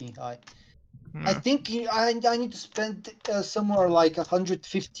too fucking high. I think I need to spend somewhere like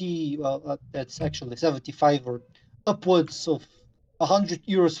 150. Well, that's actually 75 or upwards of 100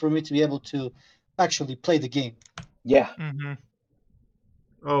 euros for me to be able to actually play the game. Yeah. Mm-hmm.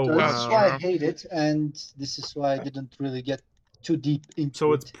 Oh, so wow. This is why I hate it, and this is why I didn't really get too deep into it.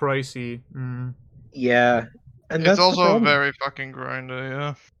 So it's pricey. Mm. Yeah. And it's also very fucking grindy,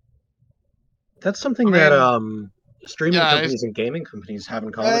 yeah. That's something that streaming companies and gaming companies have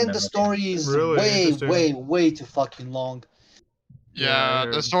in common. And the story is really way too fucking long. Yeah,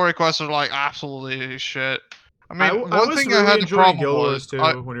 the story quests are like absolutely shit. I mean, one thing I had the problem with too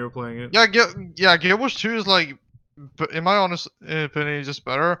when you were playing it. Guild Wars 2 is like, in my honest opinion, just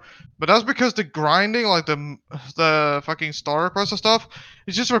better. But that's because the grinding, like the fucking starter quest and stuff,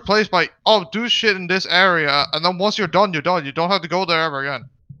 is just replaced by do shit in this area, and then once you're done, you're done. You don't have to go there ever again.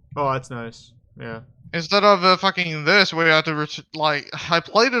 Oh, that's nice. Yeah. Instead of fucking this, where you have to I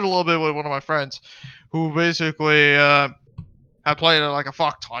played it a little bit with one of my friends, who basically had played it like a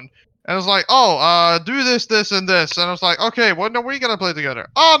fuck ton. And it's like, do this, this, and this. And I was like, okay, when are we gonna play together?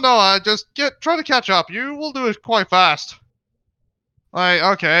 Oh no, I just try to catch up. You will do it quite fast. Like,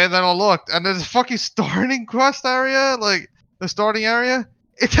 okay, and then I looked, and there's a fucking starting quest area, like the starting area.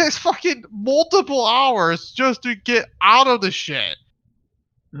 It takes fucking multiple hours just to get out of the shit.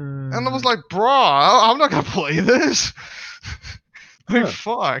 And I was like, bro, I'm not gonna play this. Like,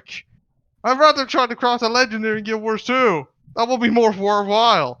 fuck. I'd rather try to craft a legendary in Guild Wars 2. That will be more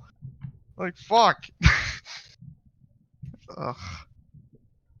worthwhile. Like, fuck. Ugh.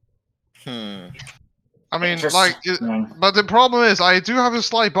 I mean, but the problem is, I do have a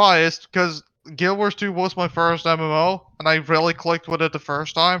slight bias, because Guild Wars 2 was my first MMO, and I really clicked with it the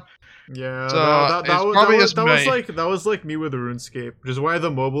first time. Yeah, so that was like me with RuneScape, which is why the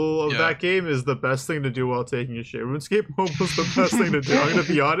mobile of that game is the best thing to do while taking a shit. RuneScape mobile is the best thing to do. I'm gonna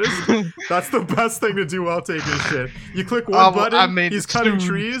be honest, that's the best thing to do while taking a shit. You click one button, he's cutting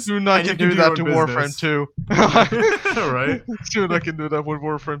trees. Soon I can do that to Warframe 2. Right? Soon I can do that with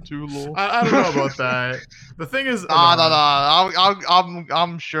Warframe 2. Lol. I don't know about that. The thing is,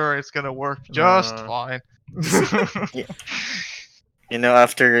 I'm sure it's gonna work just fine. Yeah. You know,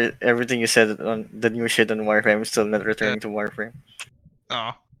 after everything you said on the new shit on Warframe, I'm still not returning to Warframe.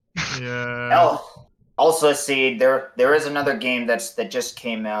 Oh. Yeah. Also, see, there is another game that just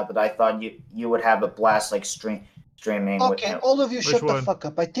came out that I thought you would have a blast like streaming. Okay, all of you shut the fuck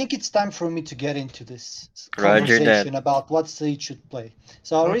up. I think it's time for me to get into this Roger conversation about what Sage should play.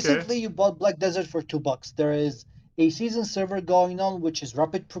 So recently you bought Black Desert for $2. There is a season server going on, which is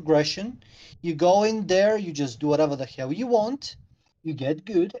rapid progression. You go in there, you just do whatever the hell you want. you get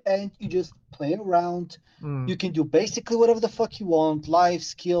good, and you just play around. Mm. You can do basically whatever the fuck you want: life,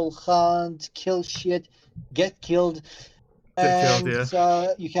 skill, hunt, kill shit, get killed. Get killed, And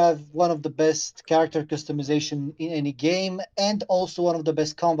yeah. you have one of the best character customization in any game, and also one of the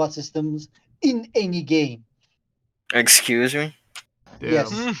best combat systems in any game. Excuse me. Damn.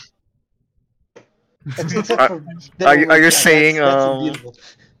 Yes. Mm. Except Are- for are you Devil May Cry. saying, That's unbeatable.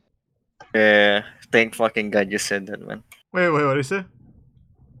 Yeah, thank fucking God you said that, man. Wait, what did you say?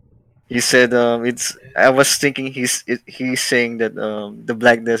 You said it's. I was thinking he's saying that the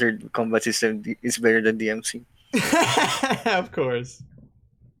Black Desert combat system is better than DMC. Of course.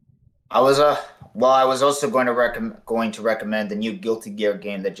 I was I was also going to recommend the new Guilty Gear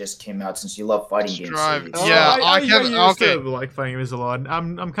game that just came out, since you love fighting game Strive. series. Oh, Yeah, I I can- used okay. to like fighting games a lot.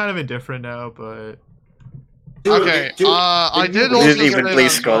 I'm kind of indifferent now, but Dude, Okay, dude, I the did new You also didn't Guilty even Gear play game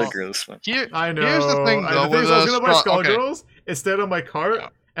say Skull that. is- Girls, man. I know. Here's the thing, though, The thing is, I was gonna buy Skull okay. Girls instead on my cart, Yeah.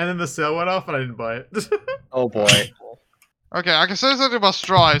 and then the sale went off, and I didn't buy it. Oh boy. Okay, I can say something about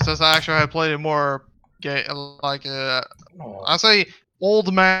Strive since I actually have played it more. Like I say,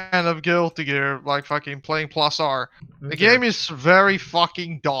 old man of Guilty Gear, like fucking playing Plus R. The game is very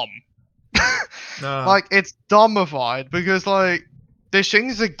fucking dumb. Like it's dumbified because like they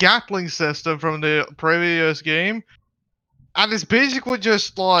changed the Gatling system from the previous game, and it's basically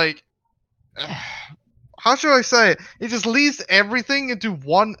just like how should I say it? It just leads everything into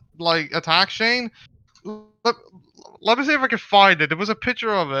one like attack chain. Let me see if I can find it. There was a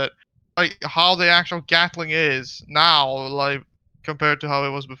picture of it, like how the actual Gatling is now, like compared to how it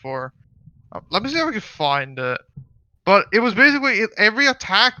was before. Let me see if I can find it. But it was basically every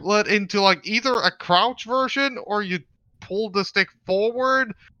attack led into like either a crouch version, or you pull the stick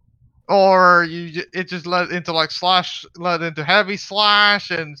forward, or it just led into like led into heavy slash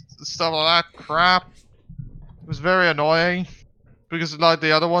and stuff like that crap. It was very annoying because like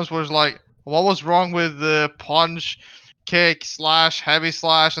the other ones was like, what was wrong with the punch, kick, slash, heavy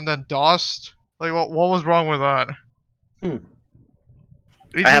slash, and then dust? Like what was wrong with that?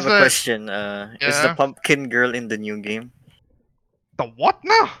 It's I have just a that- question. Is the Yeah. Pumpkin Girl in the new game? The what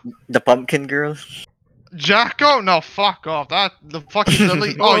now? The Pumpkin Girl? Jacko? No, fuck off. That the fucking the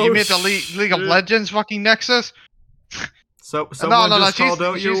league. Oh, you Oh, mean the League of shit. Legends fucking Nexus? So someone no, just she's- called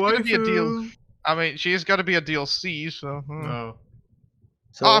out your she's gonna wife. be a deal. I mean, she's got to be a DLC, so. No.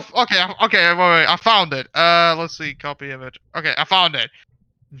 So Okay, wait, I found it. Let's see, copy image. Okay, I found it.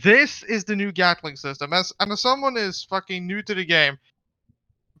 This is the new Gatling system. As someone is fucking new to the game,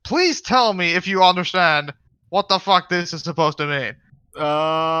 please tell me if you understand what the fuck this is supposed to mean.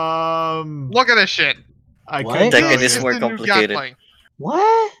 Look at this shit. I What? couldn't Tekken tell This is you. more the new complicated. Gatling.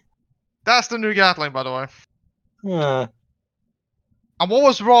 what? That's the new Gatling, by the way. Huh. And what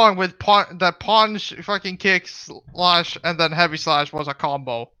was wrong with that punch, fucking kick, slash, and then heavy slash was a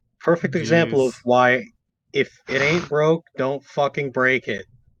combo? Perfect example of Jeez. why, if it ain't broke, don't fucking break it.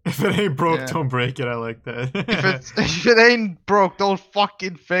 If it ain't broke, Yeah. don't break it. I like that. If it ain't broke, don't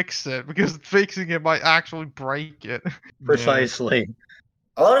fucking fix it, because fixing it might actually break it. Precisely.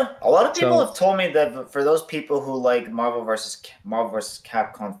 A lot of people So- have told me that for those people who like Marvel vs.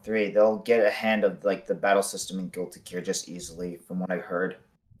 Capcom 3, they'll get a hand of like the battle system in Guilty Gear just easily, from what I heard.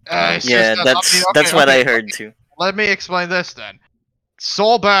 It's Yeah, just that- that's I mean, that's okay, what okay, I heard too. Let me explain this then.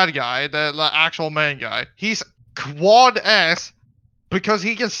 Soul Bad Guy, the actual main guy, he's quad S because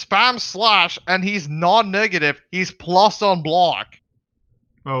he can spam slash and he's non-negative. He's plus on block.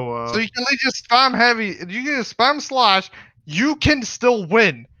 Oh wow. So you can literally just spam heavy. You can spam slash. You can still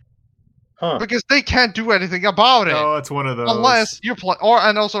win Huh. because they can't do anything about it Oh, it's one of those. unless you play.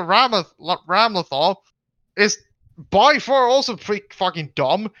 And also Ramlethal is by far also pretty fucking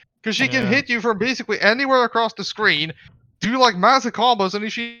dumb because she can Yeah. hit you from basically anywhere across the screen, do like massive combos, and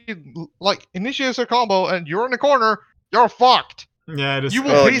if she like initiates her combo and you're in the corner, you're fucked. Yeah, it is. You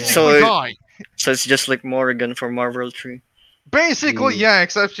will Oh, basically so it- die. So it's just like Morrigan from Marvel 3. Basically, Jeez. yeah,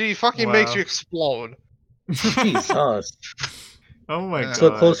 except she fucking makes Wow. you explode. Jesus. Oh my Yeah. god.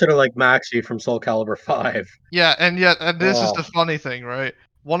 So closer to like Maxi from Soul Calibur 5. Yeah, and this is Oh. the funny thing, right?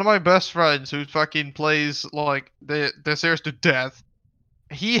 One of my best friends who fucking plays like the series to death,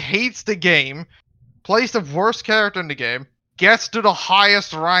 he hates the game, plays the worst character in the game, gets to the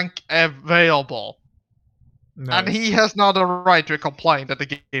highest rank available, and Nice. he has not the right to complain that the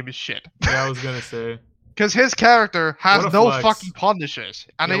game is shit. Yeah, I was gonna say. Because his character has What a no flex. fucking punishes,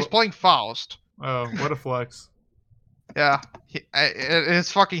 and Yeah, he's wh- playing Faust. Oh, what a flex. Yeah,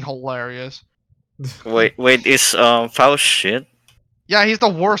 it's fucking hilarious. Wait, is Faust shit? Yeah, he's the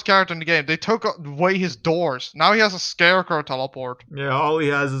worst character in the game. They took away his doors. Now he has a scarecrow teleport. Yeah, all he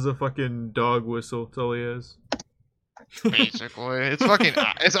has is a fucking dog whistle. That's all he has. basically. It's fucking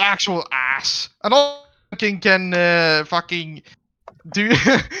it's actual ass. And all can fucking do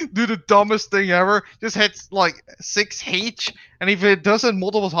do the dumbest thing ever. Just hits like 6H, and if it does it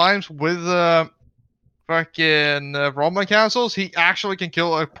multiple times with fucking Roman castles, he actually can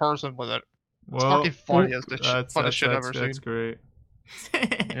kill a person with it. It's Well, fucking funny as the that's funniest shit I've ever that's seen. great.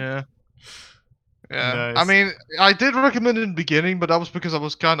 Yeah. Yeah. I Nice. mean, I did recommend it in the beginning, but that was because I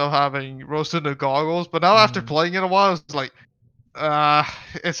was kind of having roasted the goggles. But now after Mhm. playing it a while, it's like,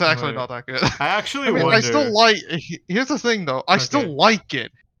 it's actually Right. not that good. I actually I mean, wonder. I still like. Here's the thing, though. I Okay. still like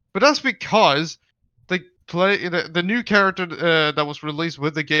it, but that's because the new character that was released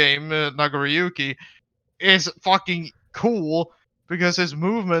with the game, Nagoriyuki, is fucking cool because his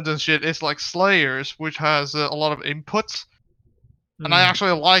movement and shit is like Slayer's, which has a lot of inputs, and I Mm,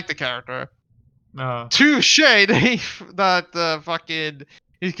 actually like the character. uh, Touche that fucking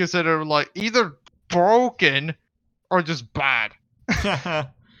he's considered like either broken or just bad. yeah,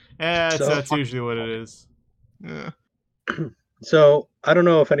 that's usually what it is. Yeah. So I don't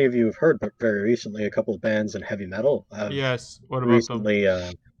know if any of you have heard, but very recently, a couple of bands in heavy metal have Yes. What about them? recently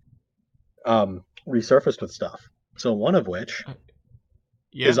resurfaced with stuff. So one of which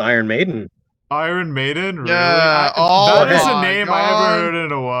Yeah. is Iron Maiden. Iron Maiden. Really? Yeah, oh that is a my name I haven't God. heard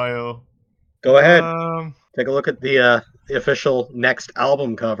in a while. Go ahead, Take take a look at the official next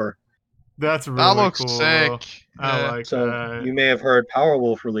album cover. That's really that looks cool. sick. I Yeah. like So that. you may have heard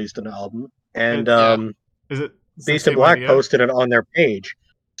Powerwolf released an album, and Yeah. Is it it's the Beast in same Black idea? posted it on their page.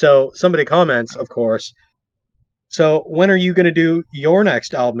 So somebody comments, of course. So when are you going to do your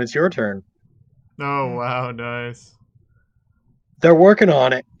next album? It's your turn. Oh wow, nice. They're working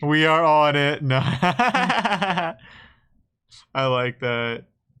on it. We are on it. No. I like that.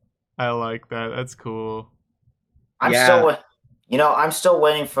 I like that. That's cool. I'm Yeah. still, I'm still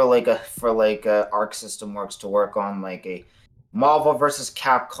waiting for Arc System Works to work on like a Marvel versus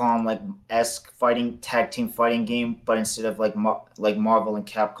Capcom esque tag team fighting game, but instead of like Marvel and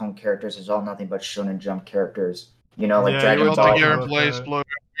Capcom characters, it's all nothing but Shonen Jump characters. Yeah, Dragon you're Ball. talking Gear about and Blaze that. Blue.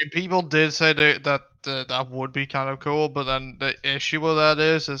 People did say that would be kind of cool, but then the issue with that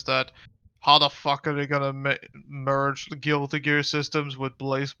is that how the fuck are they gonna merge the Guilty Gear systems with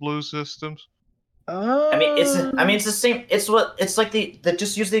Blaze Blue systems? It's the same. It's like they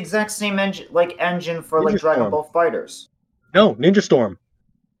just use the exact same engine for Ninja Dragon Storm. Ball Fighters. No, Ninja Storm.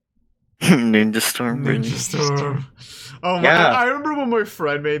 Ninja Storm. really. Ninja Storm. Oh my! Yeah. I remember when my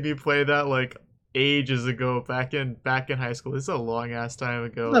friend made me play that like ages ago, back in high school. This is a long ass time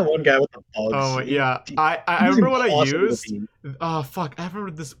ago. That one guy with the bugs. Oh my, He- yeah. he- I he's remember what I impossible to used. beat. Oh fuck! I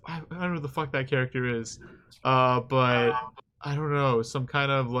remember this. I don't know who the fuck that character is. But I don't know, some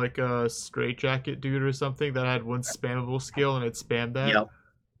kind of like a straitjacket dude or something that had one spammable skill and it spammed that. Yep.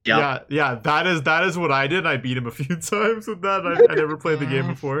 Yep. Yeah. That is what I did. I beat him a few times with that. I never played the game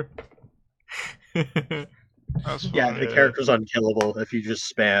before. That's Yeah, funny. the character's unkillable if you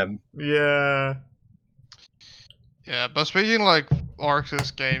just spam. Yeah. Yeah, but speaking like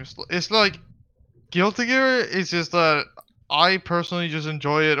Arxis games, it's like Guilty Gear is just that I personally just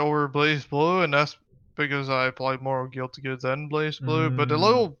enjoy it over Blaze Blue, and that's because I play more Guilty Gear than Blaze Blue. But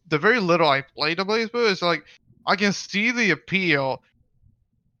the very little I played of Blaze Blue is like I can see the appeal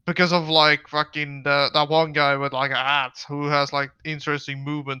because of like fucking that one guy with like a hat who has like interesting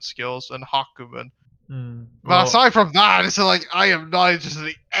movement skills and Hakumen. But Well, aside from that, it's like I am not interested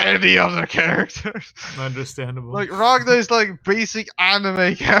in any other characters. understandable. Like Ragnar is like basic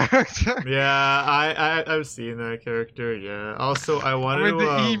anime character. Yeah, I've seen that character. Yeah. Also, I I wanted mean, to.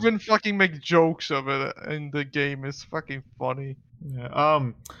 they even fucking make jokes of it in the game. It's fucking funny. Yeah.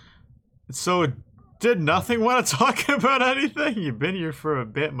 So, did nothing want to talk about anything? You've been here for a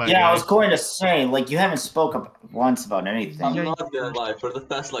bit, my guy. I was going to say, you haven't spoken once about anything. I'm Yeah, not gonna lie. For the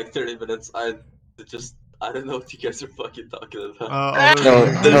past 30 minutes, I don't know what you guys are fucking talking about. No,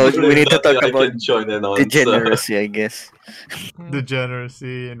 There's no, There's we need to nothing talk I about can join in on. degeneracy, I guess.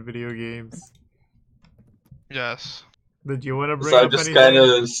 degeneracy in video games. Yes. Did you want to bring So up I'm just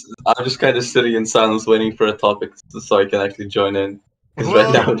anything? kind of sitting in silence, waiting for a topic so I can actually join in. Because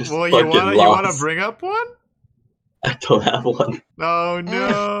right now I'm just you fucking wanna lost. bring up one? I don't have one. Oh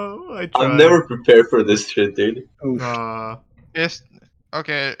no! I tried. I'm never prepared for this shit, dude. Oof. Is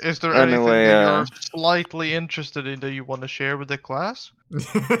there Anyway, anything that you're slightly interested in that you want to share with the class?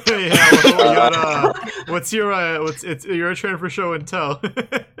 What's your it's your turn for show and tell.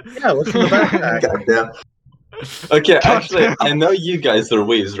 Yeah, what's in the backpack? Goddamn. Okay, actually, I know you guys are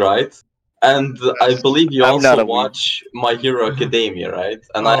weebs, right? And I believe you I'm not also a weeb. watch My Hero Academia, right?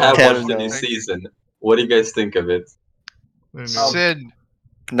 And I have Hell watched the new no. season. What do you guys think of it? No. Sin.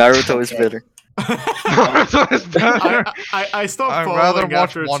 Naruto is Okay. better. Naruto is better. I stopped I'd rather following watch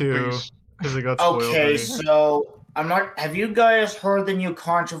after One 2 Piece. because it got spoiled. Okay, for me. so I'm not. Have you guys heard the new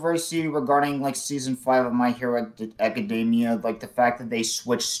controversy regarding like season 5 of My Hero Academia? Like the fact that they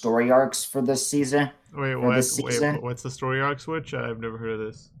switched story arcs for this season. Wait, for what? this season? What's the story arc switch? I've never heard of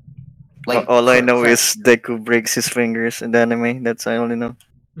this. Like All I know Craig- is Deku breaks his fingers in the anime. That's I only know.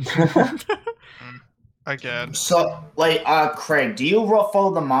 Again. So, like, Craig, do you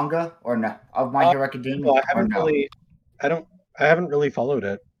follow the manga or no of My Hero Academia? Well, I or haven't no? really. I haven't really followed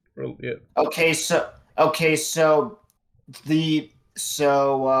it. Yeah. Okay, so they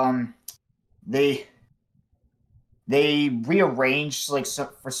rearranged like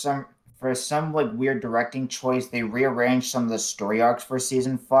for some like weird directing choice. They rearranged some of the story arcs for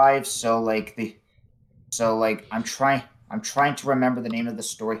season 5. I'm trying to remember the name of the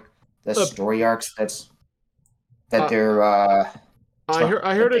story arcs they're I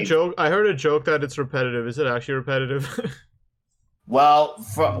heard a they- joke. I heard a joke that it's repetitive. Is it actually repetitive? Well,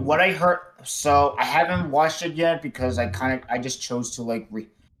 from what I heard, so I haven't watched it yet because I just chose to wait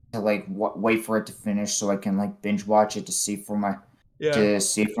for it to finish so I can like binge watch it to see for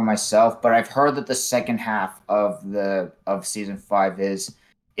myself. But I've heard that the second half of season 5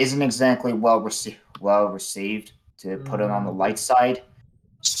 isn't exactly well received, to put it on the light side.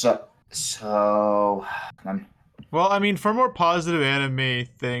 So Well, I mean, for more positive anime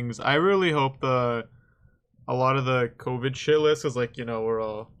things, I really hope a lot of the COVID shit list is like, we're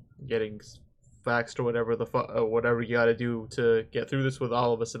all getting faxed or whatever whatever you got to do to get through this with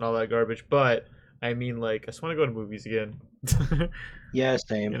all of us and all that garbage. But I mean, like, I just want to go to movies again. Yeah,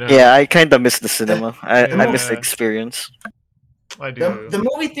 same. Yeah, I kind of miss the cinema. I miss the Yeah. experience. I do. the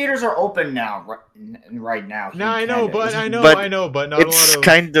movie theaters are open now, right now. No, here I in know, Canada. but Isn't- I know, But I know, but not a It's lot of.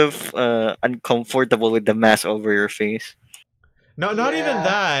 kind of uncomfortable with the mask over your face. No, not even Yeah.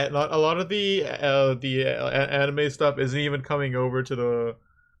 that. A lot of the anime stuff isn't even coming over to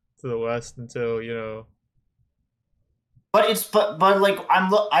the West until But like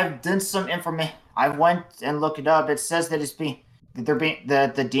I've done some information. I went and looked it up. It says that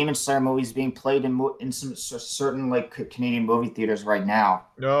the Demon Slayer movie is being played in some certain like Canadian movie theaters right now.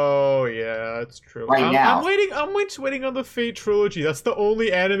 Oh yeah, that's true. Right now. I'm waiting. I'm waiting on the Fate trilogy. That's the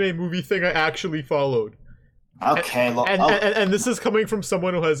only anime movie thing I actually followed. Okay, look. And this is coming from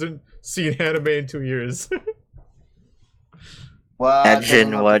someone who hasn't seen anime in 2 years. well,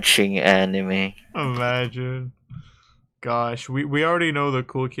 Imagine watching anime. Imagine. Gosh, we already know the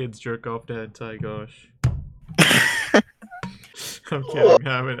cool kids jerk off to hentai. Gosh, I'm kidding.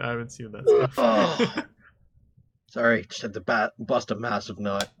 I haven't seen that stuff. Sorry, just had to bust a massive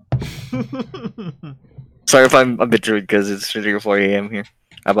nut. Sorry if I'm a bit rude because it's 3 or 4 a.m. here.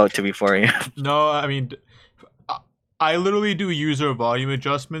 About to be 4 a.m. No, I mean, I literally do user volume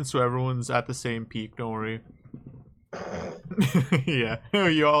adjustments so everyone's at the same peak. Don't worry. Yeah,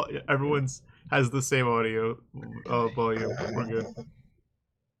 everyone's has the same audio volume. We're good.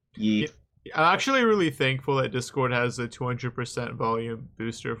 Yeet. I'm actually really thankful that Discord has a 200% volume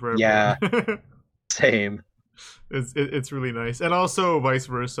booster for everyone. Yeah. Same. It's really nice, and also vice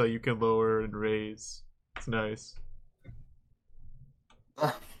versa. You can lower and raise. It's nice.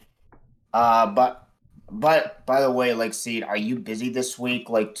 but by the way, like, Seed, are you busy this week?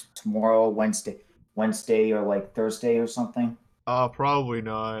 Like tomorrow, Wednesday, or like Thursday or something? Probably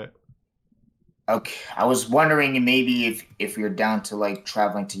not. Okay, I was wondering maybe if you're down to like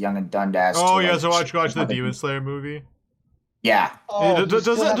traveling to Young and Dundas. Oh to, yeah, like, so watch the have a- Demon Slayer movie. Yeah. Oh, Does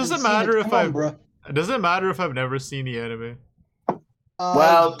you still it haven't seen matter if Come on, I've- bro. Does it matter if I've never seen the anime?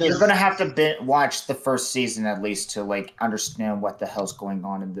 Well, you're does- gonna have to watch the first season at least to like understand what the hell's going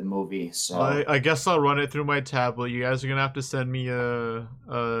on in the movie. So I guess I'll run it through my tablet. You guys are gonna have to send me a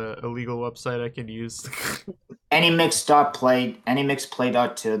legal website I can use.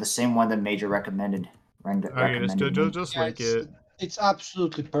 AnyMix.play.2, the same one that Major recommended. Okay, recommended me. just Yeah, link it. it's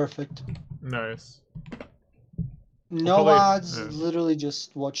absolutely perfect. Nice. No probably- ads, yeah. literally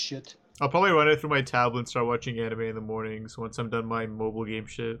just watch shit. I'll probably run it through my tablet and start watching anime in the mornings once I'm done my mobile game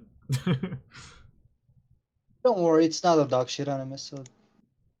shit. Don't worry, it's not a dog shit anime, so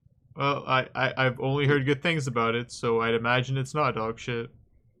Well, I've only heard good things about it, so I'd imagine it's not dog shit.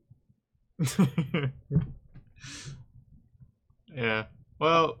 Yeah.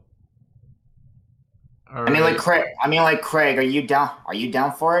 Well. I mean, like Craig, are you down? Are you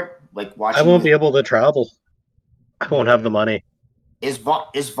down for it? Like watching? I won't be able to travel. I won't have the money. Is Vaughn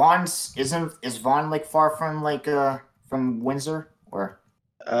like far from from Windsor or?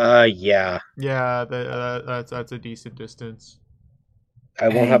 Yeah. Yeah, that's a decent distance. I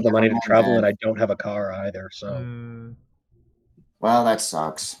won't have the money to come on, travel, and man. I don't have a car either. So Mm, Well, that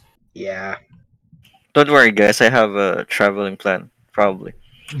sucks. yeah. Don't worry, guys. I have a traveling plan. Probably.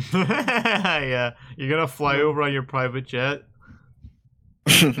 Yeah, you're gonna fly over on your private jet.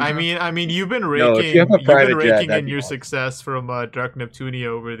 I mean, you've been No, if you have a you've been private jet, raking that'd in be your awesome. success from Dark Neptunia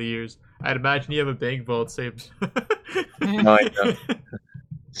over the years. I'd imagine you have a bank vault saved. No, I don't.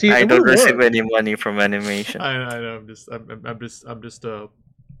 See, I it don't would receive work. any money from animation. I know. I'm just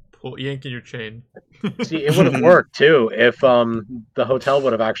yanking your chain. See, it would have worked too if the hotel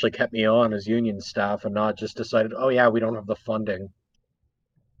would have actually kept me on as union staff and not just decided, oh yeah, we don't have the funding.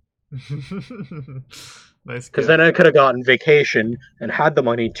 Nice. Because Kid. then I could have gotten vacation and had the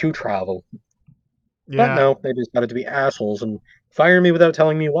money to travel. But Yeah. no, they decided to be assholes and fire me without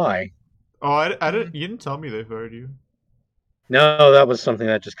telling me why. Oh, I didn't. You didn't tell me they fired you. No, that was something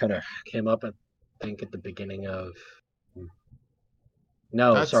that just kind of came up, I think, at the beginning of.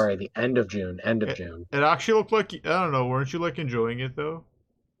 No, That's- sorry, the end of June. End of June. It actually looked like, I don't know. Weren't you like enjoying it though?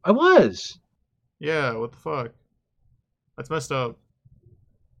 I was. Yeah. What the fuck? That's messed up.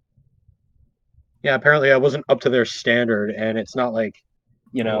 Yeah, apparently I wasn't up to their standard, and it's not like,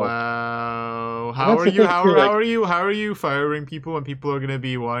 you know. Wow. That's How are the you? thing, How too, like- are you? How are you firing people when people are gonna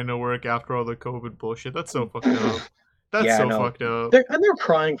be wanting to work after all the COVID bullshit? That's so fucked up. That's Yeah, I so know. fucked up. They're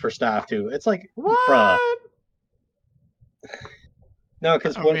crying for staff too. It's like, What? bruh. No,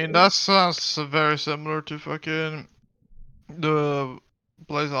 because I mean, that sounds very similar to fucking the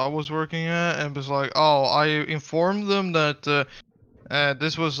place I was working at, and it was like, oh, I informed them that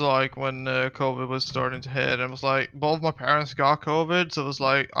this was like when COVID was starting to hit, and it was like both my parents got COVID, so it was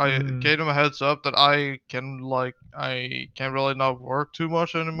like I gave them a heads up that I can really not work too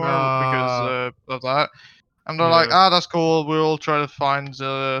much anymore because of that, and they're like, Yeah. that's cool, we'll try to find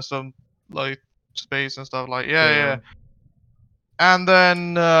some like space and stuff, like yeah. And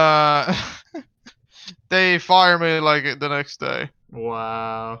then they fire me like the next day.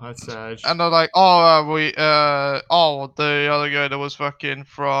 Wow, that's sad. And they're like, oh, the other guy that was fucking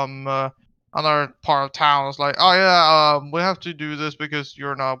from another part of town was like, oh yeah, we have to do this because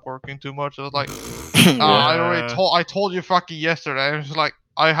you're not working too much. I was like, I told you fucking yesterday. And it's like,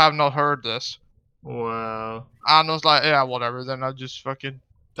 I have not heard this. Wow. And I was like, yeah, whatever. Then I just fucking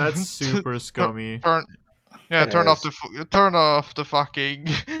That's super scummy. turn off the fucking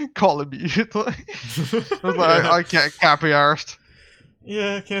call immediately. I was like, I can't be arsed.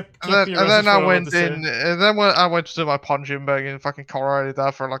 Yeah, can't And be then arrested I for what went to say. in, and then when I went to my punching bag and fucking coronated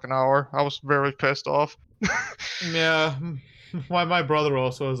that for like an hour. I was very pissed off. Yeah. My brother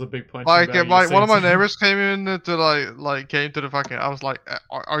also has a big punching Like, bag. one of my neighbors came in to came to the fucking. I was like,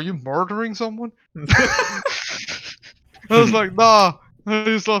 are you murdering someone? I was like, nah, I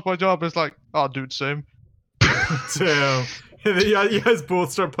just lost my job. It's like, oh, dude, same. Damn. And then you guys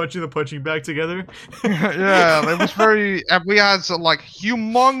both start punching the punching bag together. Yeah, it was very. And we had some like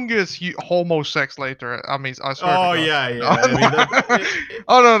humongous homo sex later. I mean, I swear. Oh to God. yeah. I mean,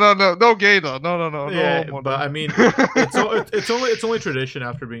 Oh no gay though. No. yeah, homo, but no. I mean, it's only tradition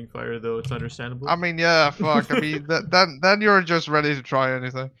after being fired though. It's understandable. I mean, yeah, fuck. I mean, then you're just ready to try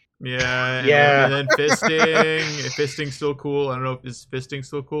anything. Yeah. Yeah. And then fisting's still cool. I don't know. Is fisting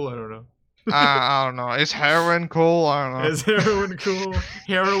still cool? I don't know. I don't know. Is heroin cool? I don't know. Is heroin cool?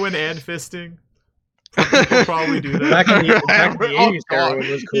 Heroin and fisting. People probably do that. back in the 80s, God. heroin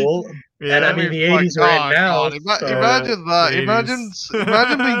was cool. Yeah, And I mean, the 80s are in now. so- Imagine that. 80s.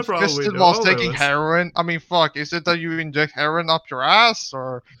 Imagine being Probably fisted not while all of taking us. heroin. I mean, fuck. Is it that you inject heroin up your ass,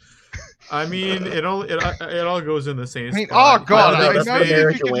 or? I mean, it all goes in the same. I mean, spot. oh god! I that's think the it's Imagine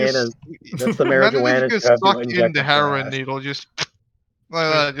big. if you could marijuana. just. That's the Imagine if marijuana you could you have to suck in inject the up your heroin ass. needle, just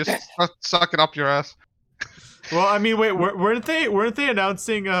suck it up your ass. Well, I mean, wait, weren't they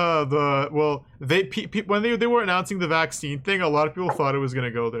announcing when they were announcing the vaccine thing? A lot of people thought it was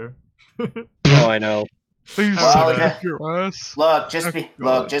gonna go there. Oh, I know. Please Well, suck yeah. up your ass.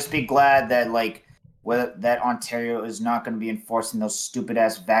 Just be glad that that Ontario is not going to be enforcing those stupid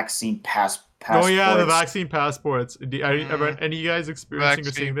ass vaccine passports. Oh yeah, the vaccine passports. Are any of you guys experiencing or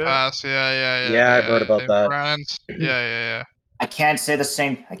Vaccine seeing that? pass, yeah. Yeah, I've heard about in that. France. Yeah. I can't say the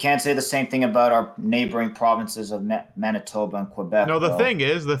same thing about our neighboring provinces of Manitoba and Quebec. No, the though.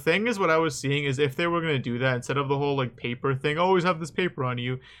 thing is what I was seeing is if they were gonna do that instead of the whole like paper thing, always have this paper on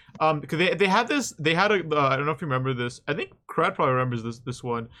you. Because they had I don't know if you remember this. I think Crad probably remembers this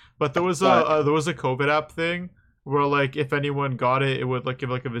one. But there was a COVID app thing where like if anyone got it, it would like give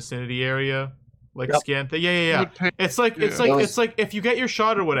like a vicinity area Yep. scan thing. Yeah. It's like if you get your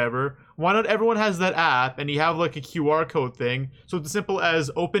shot or whatever, why not everyone has that app and you have like a QR code thing? So it's as simple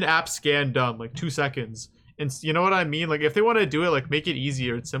as open app scan done, like 2 seconds. And you know what I mean? Like if they want to do it, like make it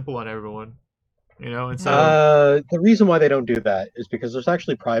easier and simple on everyone. You know, instead of The reason why they don't do that is because there's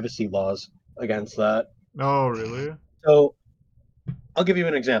actually privacy laws against that. Oh, really? So I'll give you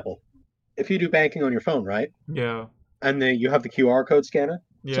an example. If you do banking on your phone, right, Yeah. and then you have the QR code scanner,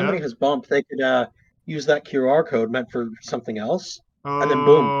 Yeah. somebody has bumped. They could use that QR code meant for something else, Oh. and then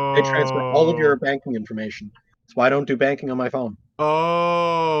boom, they transfer all of your banking information. That's why I don't do banking on my phone.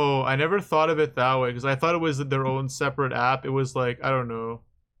 Oh, I never thought of it that way because I thought it was their own separate app. It was like I don't know.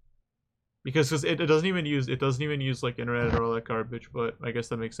 Because it doesn't even use like internet or all that garbage, but I guess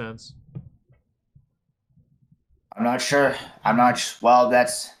that makes sense. I'm not sure. I'm not. Well,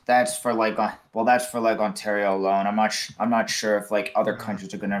 that's for like that's for like Ontario alone. I'm not sure if like other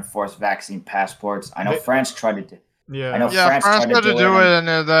countries are going to enforce vaccine passports. I know France tried to. Yeah. I know Yeah, France tried tried to do it. it,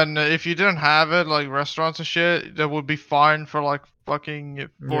 and then if you didn't have it, like restaurants and shit, that would be fined for like fucking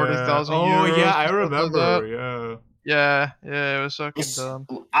 40,000 Oh euros. yeah, I or something like remember. that. Yeah. Yeah, it was fucking It's, dumb.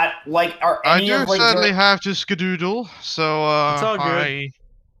 I like are I any do of like sadly your have to skedoodle, so It's all good. I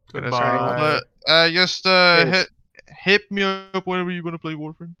gotta skedoodle, Goodbye. but just Cheers. hit me up whenever you wanna play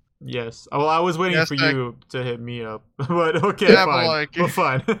Warframe. Yes. Well, I was waiting Yes, for Nick. you to hit me up, but okay, Yeah, but, fine. like- But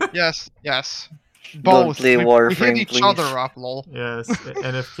fine. Yes. Don't Both. play We hit Warframe, each please. other up, lol. Yes.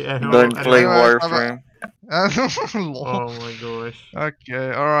 NFK. Don't play Anyways, Warframe. Lol. Oh my gosh.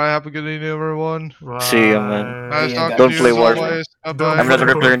 Okay, alright, have a good evening, everyone. See ya, man. Bye. Nice Yeah, talking don't to you play as Warframe. always. Don't Bye-bye. I'm not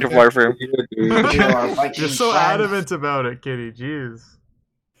play returning to Warframe. Warframe. you are Viking You're so friends. adamant about it, Kitty. Jeez.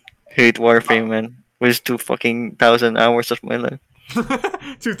 Hate Warframe, man. Waste 2,000 hours of my life.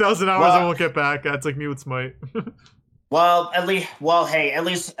 2,000 hours I Well- won't get back. That's like me with Smite. Well, at least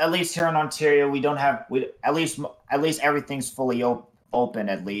here in Ontario, we don't have at least everything's fully open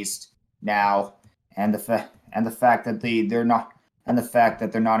at least now, and the fact that they're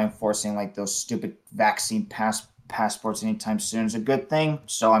not enforcing like those stupid vaccine passports anytime soon is a good thing.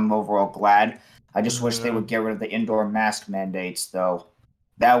 So I'm overall glad. I just wish they Yeah. would get rid of the indoor mask mandates, though.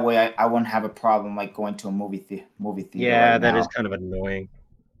 That way, I wouldn't have a problem like going to a movie theater. Yeah, right that now. is kind of annoying.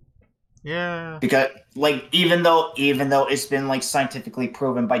 Yeah. Because like even though it's been like scientifically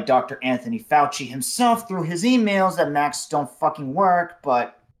proven by Dr. Anthony Fauci himself through his emails that masks don't fucking work,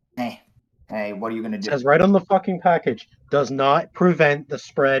 but hey, what are you gonna It do? says right on the fucking package, does not prevent the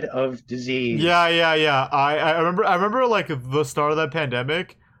spread of disease. Yeah. I remember like the start of that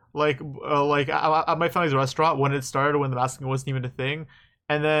pandemic, like at my family's restaurant when it started, when the masking wasn't even a thing,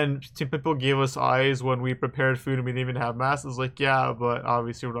 and then some people gave us eyes when we prepared food and we didn't even have masks. It was like, yeah, but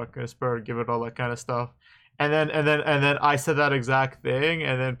obviously we're not gonna spread, give it all that kind of stuff. And then I said that exact thing,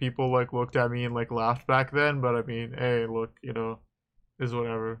 and then people like looked at me and like laughed back then. But I mean, hey, look, is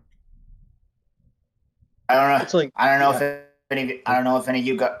whatever. I don't know. It's like I don't know if any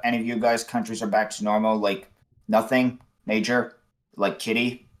of you guys countries are back to normal. Like nothing major. Like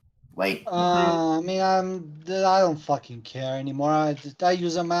Kitty. Like I mean, I don't fucking care anymore. I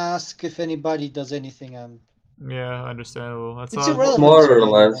use a mask. If anybody does anything, Yeah, understandable. That's it's all. irrelevant. More to or me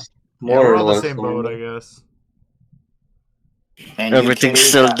anymore. less. Yeah, More we're or on the less. same boat, normal. I guess. and you, Everything's Kitty,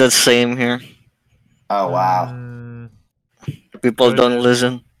 still the same here. Oh wow. People don't Goodness.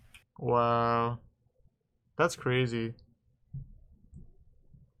 listen. Wow. That's crazy.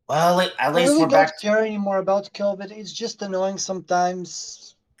 Well, at I least really we're don't back. care anymore about COVID. It's just annoying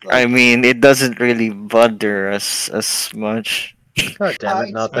sometimes. I mean, it doesn't really bother us as much. God damn it,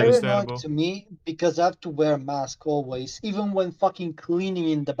 It's nothing. very annoying Understandable. to me because I have to wear a mask always, even when fucking cleaning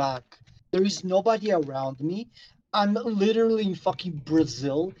in the back. There is nobody around me. I'm literally in fucking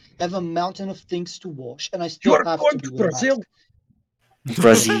Brazil. I have a mountain of things to wash, and I still You are have going to to be with a Brazil. mask.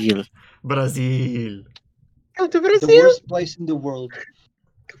 Brazil. Brazil. Go to The Brazil. worst place in the world.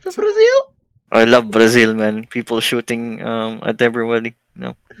 Go to Brazil. I love Brazil, man. People shooting at everybody.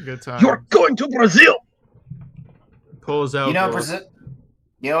 No. Good time. You're going to Brazil. Pulls out. You know, bro. Brazil.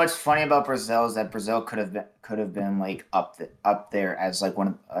 You know what's funny about Brazil is that Brazil could have been like up there as like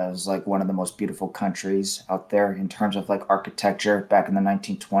one of the most beautiful countries out there in terms of like architecture back in the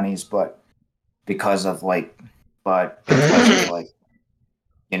 1920s, but because of like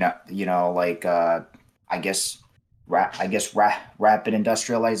I guess rapid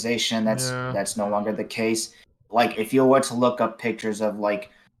industrialization Yeah. that's no longer the case. Like if you were to look up pictures of Rio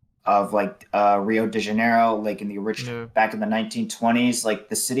de Janeiro, like in the original Yeah. back in the 1920s, like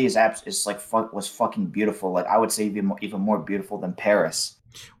the city was fucking beautiful. Like I would say even more beautiful than Paris.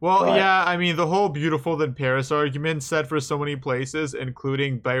 Well, But- yeah, I mean, the whole beautiful than Paris argument set for so many places,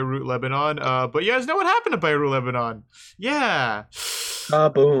 including Beirut, Lebanon. But you guys know what happened to Beirut, Lebanon? Yeah.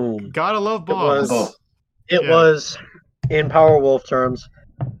 Kaboom. Gotta love It bombs. was. It Yeah. was, in Powerwolf terms,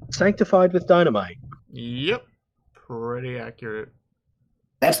 sanctified with dynamite. Yep. Pretty accurate.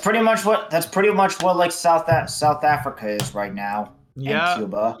 That's pretty much what like South Africa is right now. Yeah.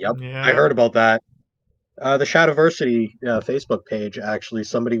 Cuba. Yep, Yeah. I heard about that. The Shadowversity Facebook page, actually,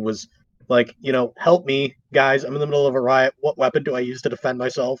 somebody was like, help me, guys, I'm in the middle of a riot. What weapon do I use to defend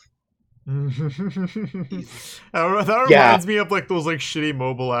myself? That Yeah. reminds me of like those like shitty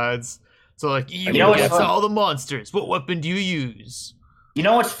mobile ads. So like You know what's against fun- all the monsters. What weapon do you use? You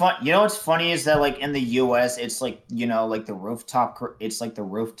know what's fun? You know what's funny is that like in the U.S. it's like like the rooftop. It's like the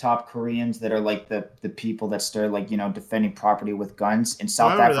rooftop Koreans that are like the people that start like defending property with guns. In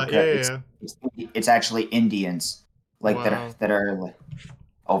South I remember Africa, that. it's actually Indians like Wow. that are like,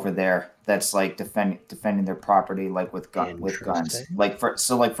 over there. That's like defending their property like with guns. Interesting. Like for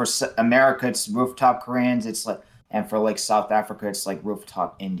America, it's rooftop Koreans. It's like and for like South Africa, it's like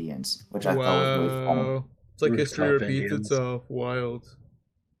rooftop Indians, which I thought was really funny. It's like Rooftop history repeats Indians. itself. Wild.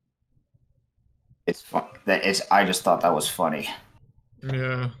 It's fun. I just thought that was funny.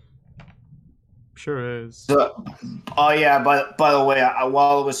 Yeah. Sure is. So, oh yeah, by the way,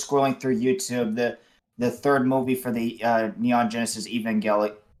 while I was scrolling through YouTube, the third movie for the Neon Genesis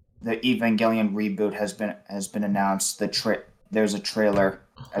Evangelion, the Evangelion reboot has been announced. There's a trailer.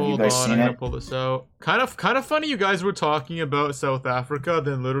 Have you guys seen I'm gonna it? pull this out. Kind of funny you guys were talking about South Africa,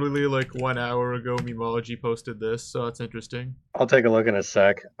 then literally like 1 hour ago Memology posted this, so that's interesting. I'll take a look in a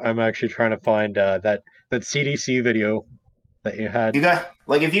sec. I'm actually trying to find that CDC video that you had.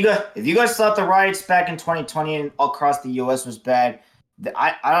 If you guys thought the riots back in 2020 and across the U.S. was bad,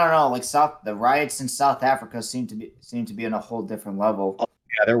 I don't know. Like the riots in South Africa seem to be on a whole different level.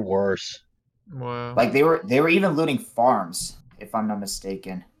 Yeah, they're worse. Wow. Like they were even looting farms, if I'm not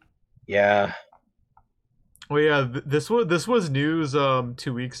mistaken. Yeah. Well, yeah, this was news 2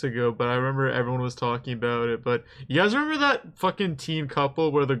 weeks ago, but I remember everyone was talking about it. But you guys remember that fucking teen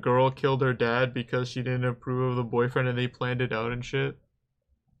couple where the girl killed her dad because she didn't approve of the boyfriend and they planned it out and shit?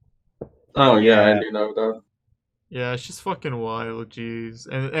 Oh yeah, I do know that. Yeah, it's just fucking wild, jeez.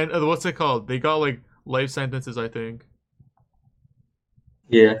 And what's it called? They got like life sentences, I think.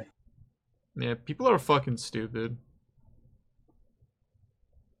 Yeah. Yeah, people are fucking stupid.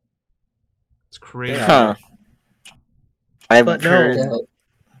 It's crazy. Huh. I've But no. heard Yeah.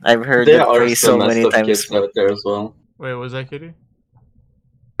 I've heard There that are phrase so some messed many up times. kids out there as well. Wait, was that Kitty?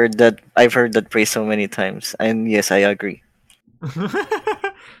 I've heard that phrase so many times, and yes, I agree.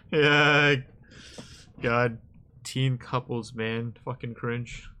 Yeah. God, teen couples, man, fucking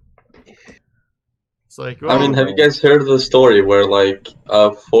cringe. It's like, well, I mean, have you guys heard the story where like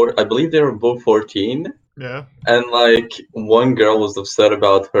I believe they were both 14, yeah. and like one girl was upset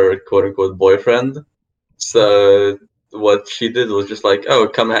about her quote unquote boyfriend. So what she did was just like, oh,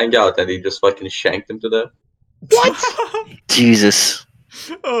 come hang out, and he just fucking shanked him to death. What? Jesus.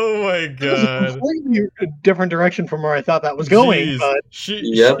 Oh my That was a god. completely different direction from where I thought that was going. Jeez. But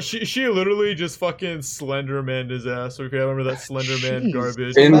Yep. She literally just fucking Slenderman his ass. Okay, I remember that Slenderman Jeez.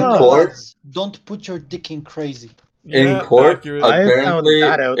 garbage. In Remember, court- lads, don't put your dick in crazy. In Yeah, court, accurate. I found apparently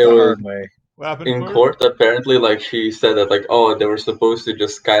that out it the was hard way. What happened in court. Apparently, like she said that like, oh, they were supposed to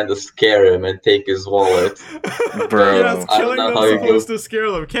just kind of scare him and take his wallet. Bro. Yes, I don't killing know them how you supposed go- to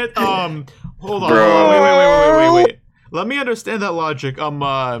scare them. Can't hold on. Bro. Wait. Let me understand that logic.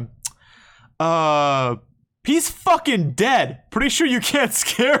 He's fucking dead. Pretty sure you can't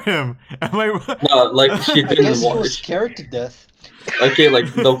scare him. Am I right? No, like she I didn't guess he want. was scared to death. Okay,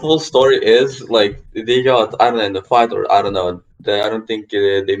 like the full story is like they got I don't know in the fight or I don't know. I don't think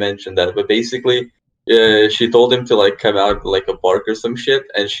they mentioned that, but basically, she told him to like come out like a park or some shit,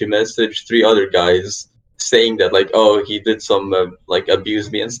 and she messaged 3 other guys saying that like, oh, he did some like abuse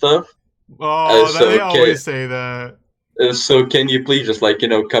me and stuff. Oh, so, they okay. always say that. So can you please just like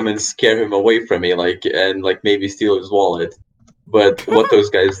come and scare him away from me, like and like maybe steal his wallet? But what those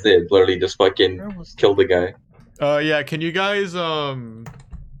guys did, literally just fucking killed the guy. Yeah. Can you guys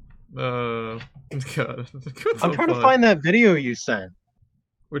God. I'm trying to find that video you sent.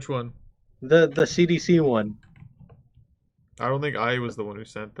 Which one? The CDC one. I don't think I was the one who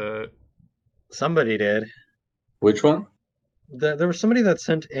sent that. Somebody did. Which one? There was somebody that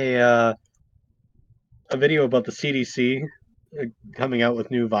sent a video about the CDC coming out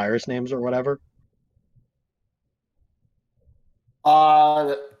with new virus names or whatever.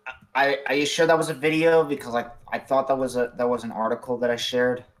 Are you sure that was a video? Because I thought that was an article that I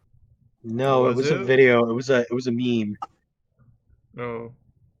shared. No, it Was was a it? video. It was a meme. Oh.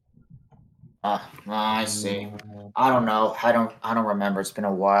 I see. I don't know. I don't remember. It's been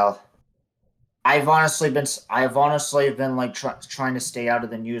a while. I've honestly been like trying to stay out of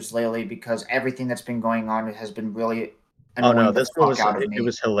the news lately because everything that's been going on has been really Oh annoying no, the this one was fuck out of me. it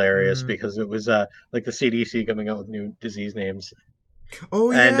was hilarious Mm. because it was like the CDC coming out with new disease names.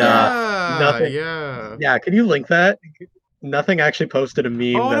 Oh And, yeah. nothing- Yeah. Yeah, can you link that? Nothing actually posted a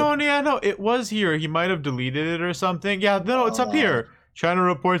meme. Oh that, no, yeah, no, it was here. He might have deleted it or something. Yeah, no, it's up here. China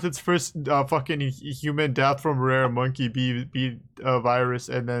reports its first fucking human death from rare monkey bee virus,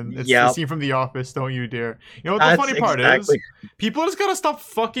 and then it's the Yep. scene from The Office. Don't you dare! You know what the That's funny part exactly- is? People just gotta stop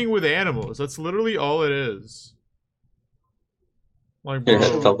fucking with animals. That's literally all it is. Like, Yeah,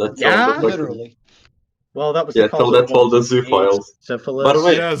 bro. tell that. Yeah? Tell the fucking- Literally. Well, that was Yeah, the tell cause that of all the AIDS, zoophiles. syphilis. By the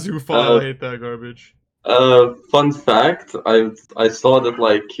way, Yeah, zoophile. Uh, I hate that garbage. Fun fact: I saw that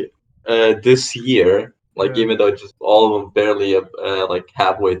like this year, like Yeah. even though just all of them barely like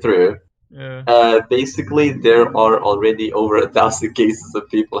halfway through, Yeah. basically there are already over 1,000 cases of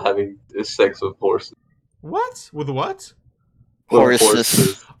people having sex with horses. What? With what? With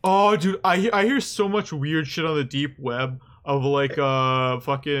Horses. Oh, dude, I hear so much weird shit on the deep web of like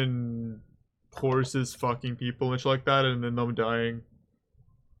fucking horses fucking people and shit like that, and then them dying.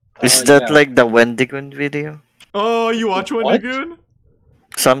 Is that yeah. like the Wendigoon video? Oh, you watch What? Wendigoon?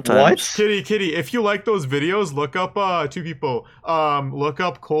 Sometimes. Kitty, if you like those videos, look up two people. Look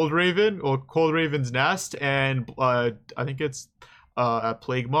up Cold Raven or Cold Raven's Nest, and I think it's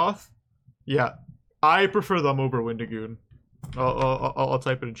Plague Moth. Yeah, I prefer them over Wendigoon. I'll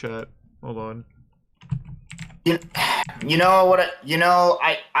type it in chat. Hold on. You know what?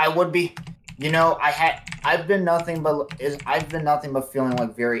 I would be. I've been nothing but feeling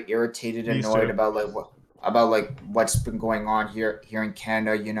like very irritated, Me annoyed too. about what's been going on here in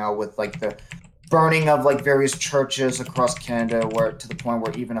Canada. You know, with like the burning of like various churches across Canada, where to the point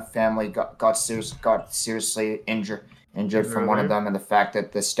where even a family got seriously injured from one of Really? them, and the fact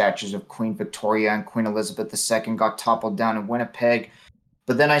that the statues of Queen Victoria and Queen Elizabeth II got toppled down in Winnipeg.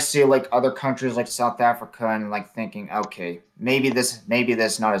 But then I see like other countries like South Africa and like thinking, okay, maybe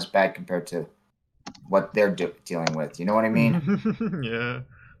this not as bad compared to what they're dealing with. You know what I mean? Yeah.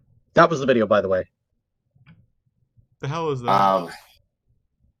 That was the video, by the way. The hell is that?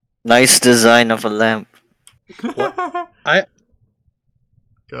 Nice design of a lamp. I-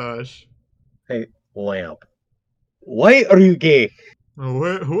 Gosh. Lamp. Why are you gay?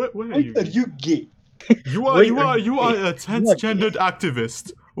 What are Why you? are you gay? You Why are are you a gay? transgendered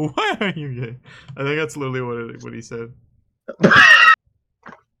activist. Why are you gay? I think that's literally what he said.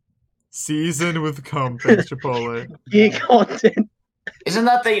 Seasoned with cum, thanks Chipotle. Gay content. Isn't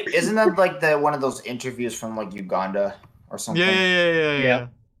that like the one of those interviews from like Uganda or something? Yeah. Yeah.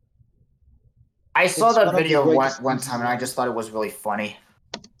 I saw It's that one of the video greatest one things time, in and I the just thought it was really funny.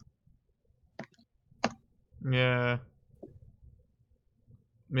 Yeah.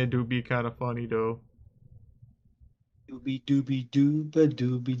 It do be kind of funny though. Doobie doobie dooba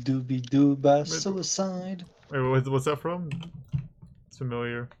doobie doobie dooba suicide. Wait, what's that from? It's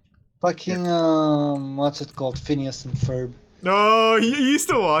familiar. Fucking what's it called? Phineas and Ferb. No, you used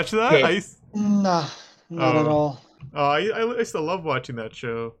to watch that? Yeah. Nah, not at Oh. all. I used to love watching that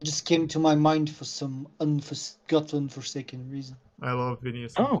show. It just came to my mind for some godforsaken reason. I love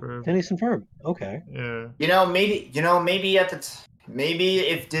Phineas and Oh, Ferb. Phineas and Ferb. Okay. Yeah. Maybe maybe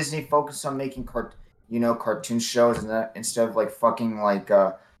if Disney focused on making cartoon shows instead of like fucking like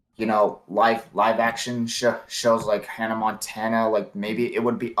live action shows like Hannah Montana, like maybe it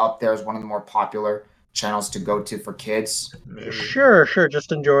would be up there as one of the more popular channels to go to for kids. Maybe. Sure.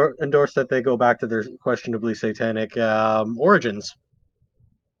 Just endorse that they go back to their questionably satanic origins.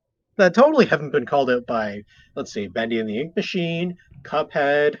 That totally haven't been called out by, let's see, Bendy and the Ink Machine,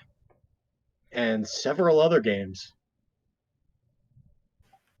 Cuphead, and several other games.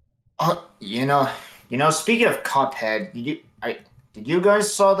 Speaking of Cuphead, did you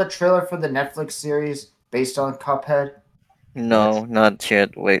guys saw the trailer for the Netflix series based on Cuphead? No, not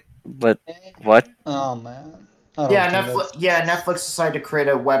yet. Wait, but what? Oh man. I don't Yeah, think Netflix decided to create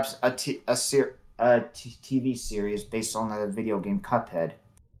a TV series based on the video game Cuphead.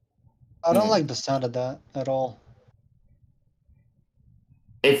 I don't like the sound of that at all.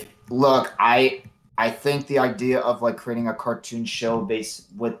 I think the idea of like creating a cartoon show based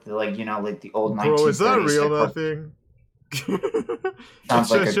with the the old 1930s. Bro, is that real, like, that thing? Sounds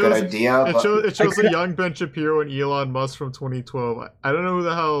like a good idea. It shows a young Ben Shapiro and Elon Musk from 2012. I don't know who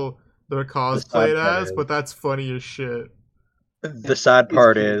the hell they're cosplayed part as, is- but that's funny as shit. The sad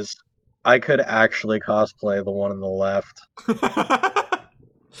part cute. is, I could actually cosplay the one on the left.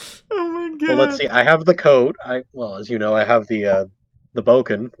 Oh my god. Well, let's see. I have the coat. As you know, I have the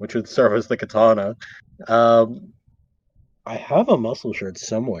boken, which would serve as the katana. I have a muscle shirt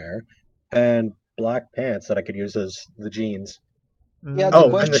somewhere, and black pants that I could use as the jeans, Yeah, Mm. the Oh,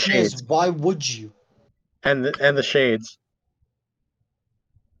 and the question is, shades. why would you? and the shades.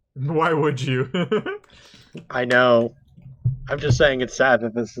 Why would you? I know. I'm just saying it's sad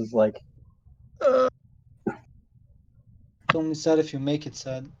that this is like. It's only sad if you make it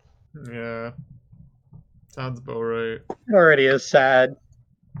sad. Yeah. Sounds about right. It already is sad.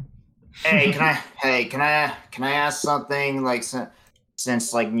 Hey, can I ask something? Like,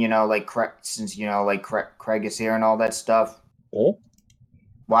 since like Craig is here and all that stuff. Oh,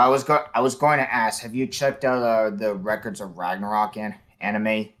 Well, I was going to ask, have you checked out the Records of Ragnarok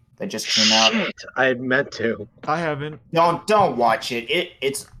anime that just came out? shit! I meant to. I haven't. Don't watch it.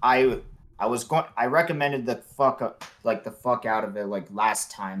 I recommended the fuck out of it like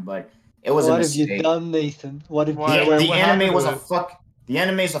last time, but it was a What have you mistake. done, Nathan? What have Why- you The, done? the what anime happened was to a it? fuck. The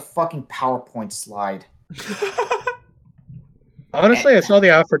anime is a fucking PowerPoint slide. Honestly, I saw the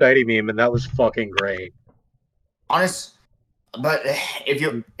Aphrodite meme, and that was fucking great. Honest, but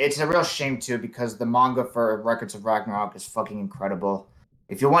it's a real shame too because the manga for Records of Ragnarok is fucking incredible.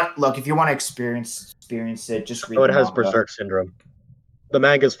 If you want to experience it, just read Oh, it the has manga. Berserk syndrome. The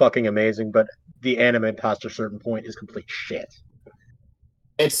manga's fucking amazing, but the anime past a certain point is complete shit.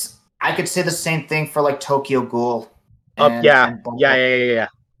 I could say the same thing for like Tokyo Ghoul. Yeah.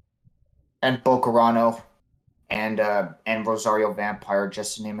 And Bokurano, and Rosario Vampire,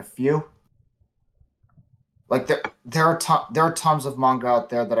 just to name a few. Like there are tons of manga out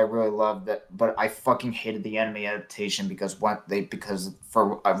there that I really love but I fucking hated the anime adaptation because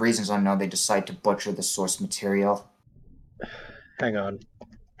for reasons unknown they decided to butcher the source material. Hang on. I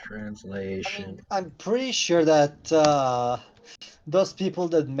Translation. mean, I'm pretty sure that those people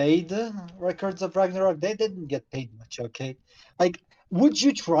that made Records of Ragnarok, they didn't get paid much, okay? Like, would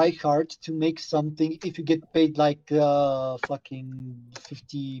you try hard to make something if you get paid like fucking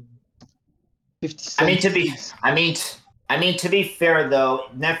 50 cents? I mean to be fair though,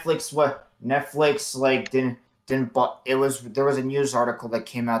 Netflix like didn't but there was a news article that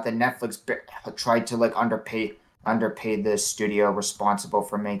came out that Netflix tried to like underpay the studio responsible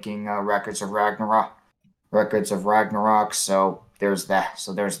for making Records of Ragnarok. So there's that.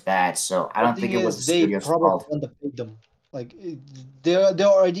 So I don't think it was the They studio's probably fault. underpaid them. Like they're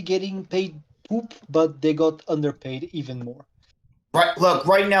already getting paid poop, but they got underpaid even more. Right, look,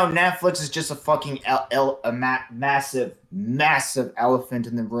 right now Netflix is just a fucking massive elephant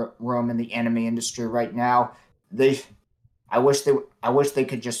in the room in the anime industry right now. I wish they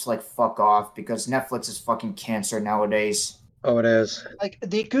could just like fuck off because Netflix is fucking cancer nowadays. Oh, it is. Like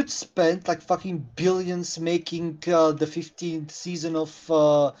they could spend like fucking billions making the 15th season of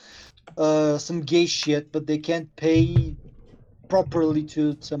some gay shit, but they can't pay properly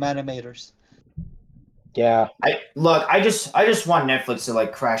to some animators. Yeah. I just want Netflix to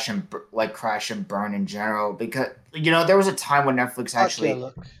like crash and burn in general because there was a time when Netflix actually Okay,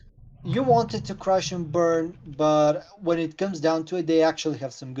 look, you want it to crash and burn, but when it comes down to it, they actually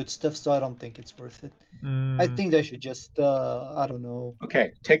have some good stuff, so I don't think it's worth it. I think they should just I don't know.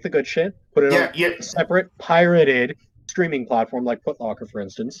 Okay, take the good shit, put it on a separate pirated streaming platform like Footlocker, for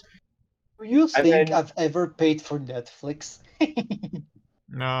instance. Do you And think then- I've ever paid for Netflix?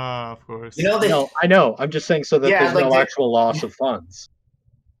 Nah, of course. No, I know. I'm just saying so that Yeah, there's like no they- actual loss of funds.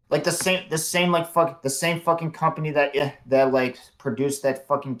 like the same fucking company that like produced that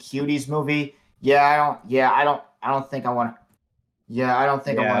fucking Cuties movie. I don't think I want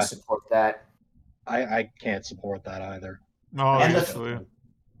to support that. I can't support that either. Obviously.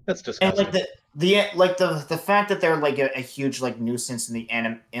 That's And disgusting. like the fact that they're like a huge like nuisance in the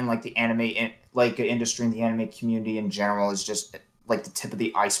anime industry and the anime community in general is just like the tip of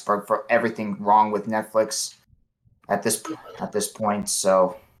the iceberg for everything wrong with Netflix at this point.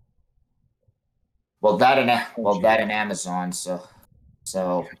 So, that and Amazon.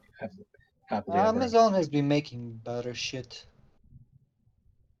 So Happily ever. Amazon has been making better shit.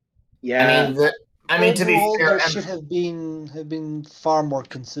 Yeah. I mean to be Overall, fair, their shit have been far more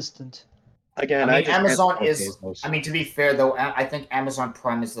consistent. Again, I mean, just can't Amazon support is. Bezos. I mean, to be fair though, I think Amazon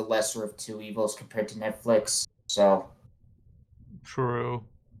Prime is the lesser of two evils compared to Netflix. So True.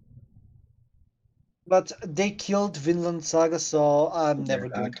 But they killed Vinland Saga, so I'm They're never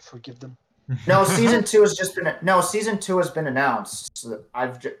going back. to forgive them. no, season two has been announced. So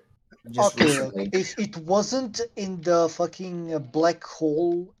I've just Okay, look, recently. if it wasn't in the fucking black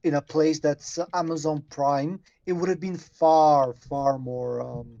hole in a place that's Amazon Prime, it would have been far, far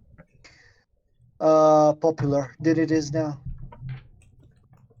more popular than it is now.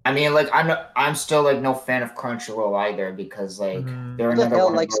 I mean, like I'm still like no fan of Crunchyroll either because like they're Who the another hell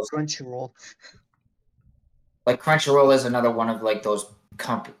one of likes those. Crunchyroll? Like Crunchyroll is another one of like those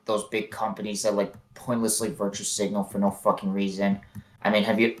big companies that like pointlessly virtue signal for no fucking reason. Do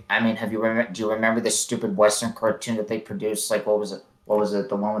you remember this stupid Western cartoon that they produced? Like what was it?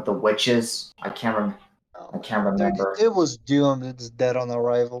 The one with the witches? I can't remember. It was doomed. It's dead on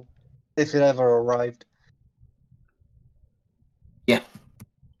arrival, if it ever arrived.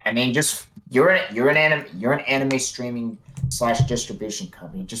 I mean, just you're an anime streaming / distribution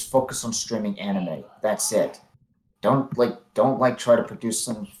company. Just focus on streaming anime. That's it. Don't try to produce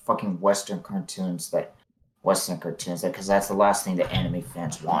some fucking Western cartoons because that's the last thing that anime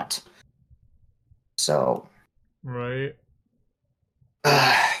fans want. So, Right.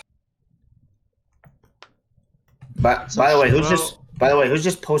 but by the way, who's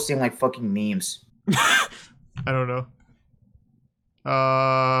just posting like fucking memes? I don't know.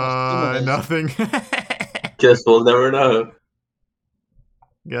 Nothing. Guess we'll never know.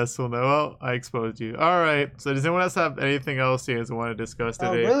 Guess we'll know. Well, I exposed you. All right. So, does anyone else have anything else you guys want to discuss I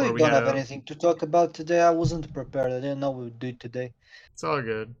today? really before we don't head have out? anything to talk about today. I wasn't prepared. I didn't know we would do it today. It's all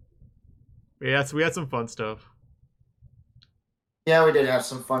good. We had some fun stuff. Yeah, we did have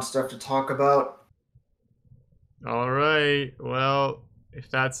some fun stuff to talk about. All right. Well, if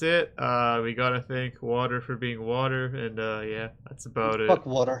that's it, we gotta thank water for being water, and yeah, that's about Fuck it.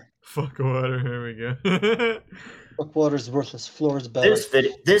 water. Fuck water. Here we go. Fuck water is worthless. Floor is better.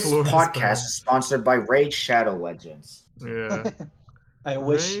 This Floor is podcast better. is sponsored by Raid Shadow Legends. Yeah. I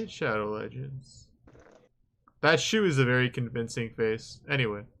wish. Raid Shadow Legends. That shoe is a very convincing face.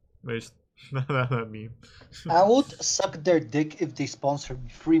 Anyway, there's that meme. I would suck their dick if they sponsored me.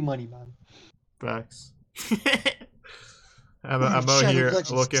 Free money, man. Facts. I'm out Shadow here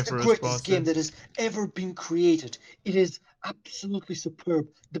Legends looking is for the a greatest sponsor. game that has ever been created. It is absolutely superb.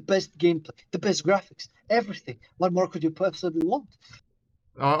 The best gameplay, the best graphics, everything. What more could you possibly want?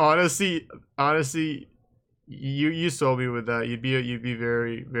 Honestly, you sold me with that. You'd be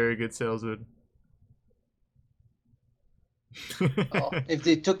very, very good salesman. Oh, if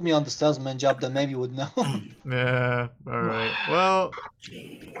they took me on the salesman job, then maybe would know. Yeah. All right. Well,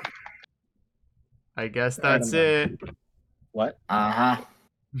 I guess that's it. What? Uh-huh.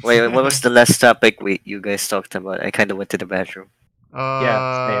 Wait, what was the last topic you guys talked about? I kind of went to the bathroom.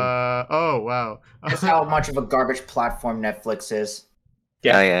 Oh wow. That's how much of a garbage platform Netflix is.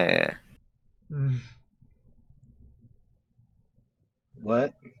 Yeah. Oh, yeah.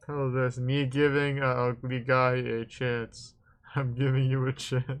 What? Tell this me giving an ugly guy a chance. I'm giving you a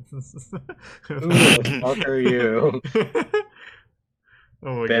chance. Who the fuck are you?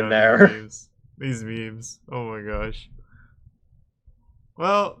 Oh my Been god, there. These memes. Oh my gosh.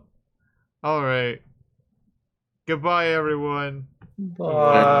 Well, alright. Goodbye, everyone.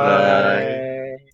 Bye.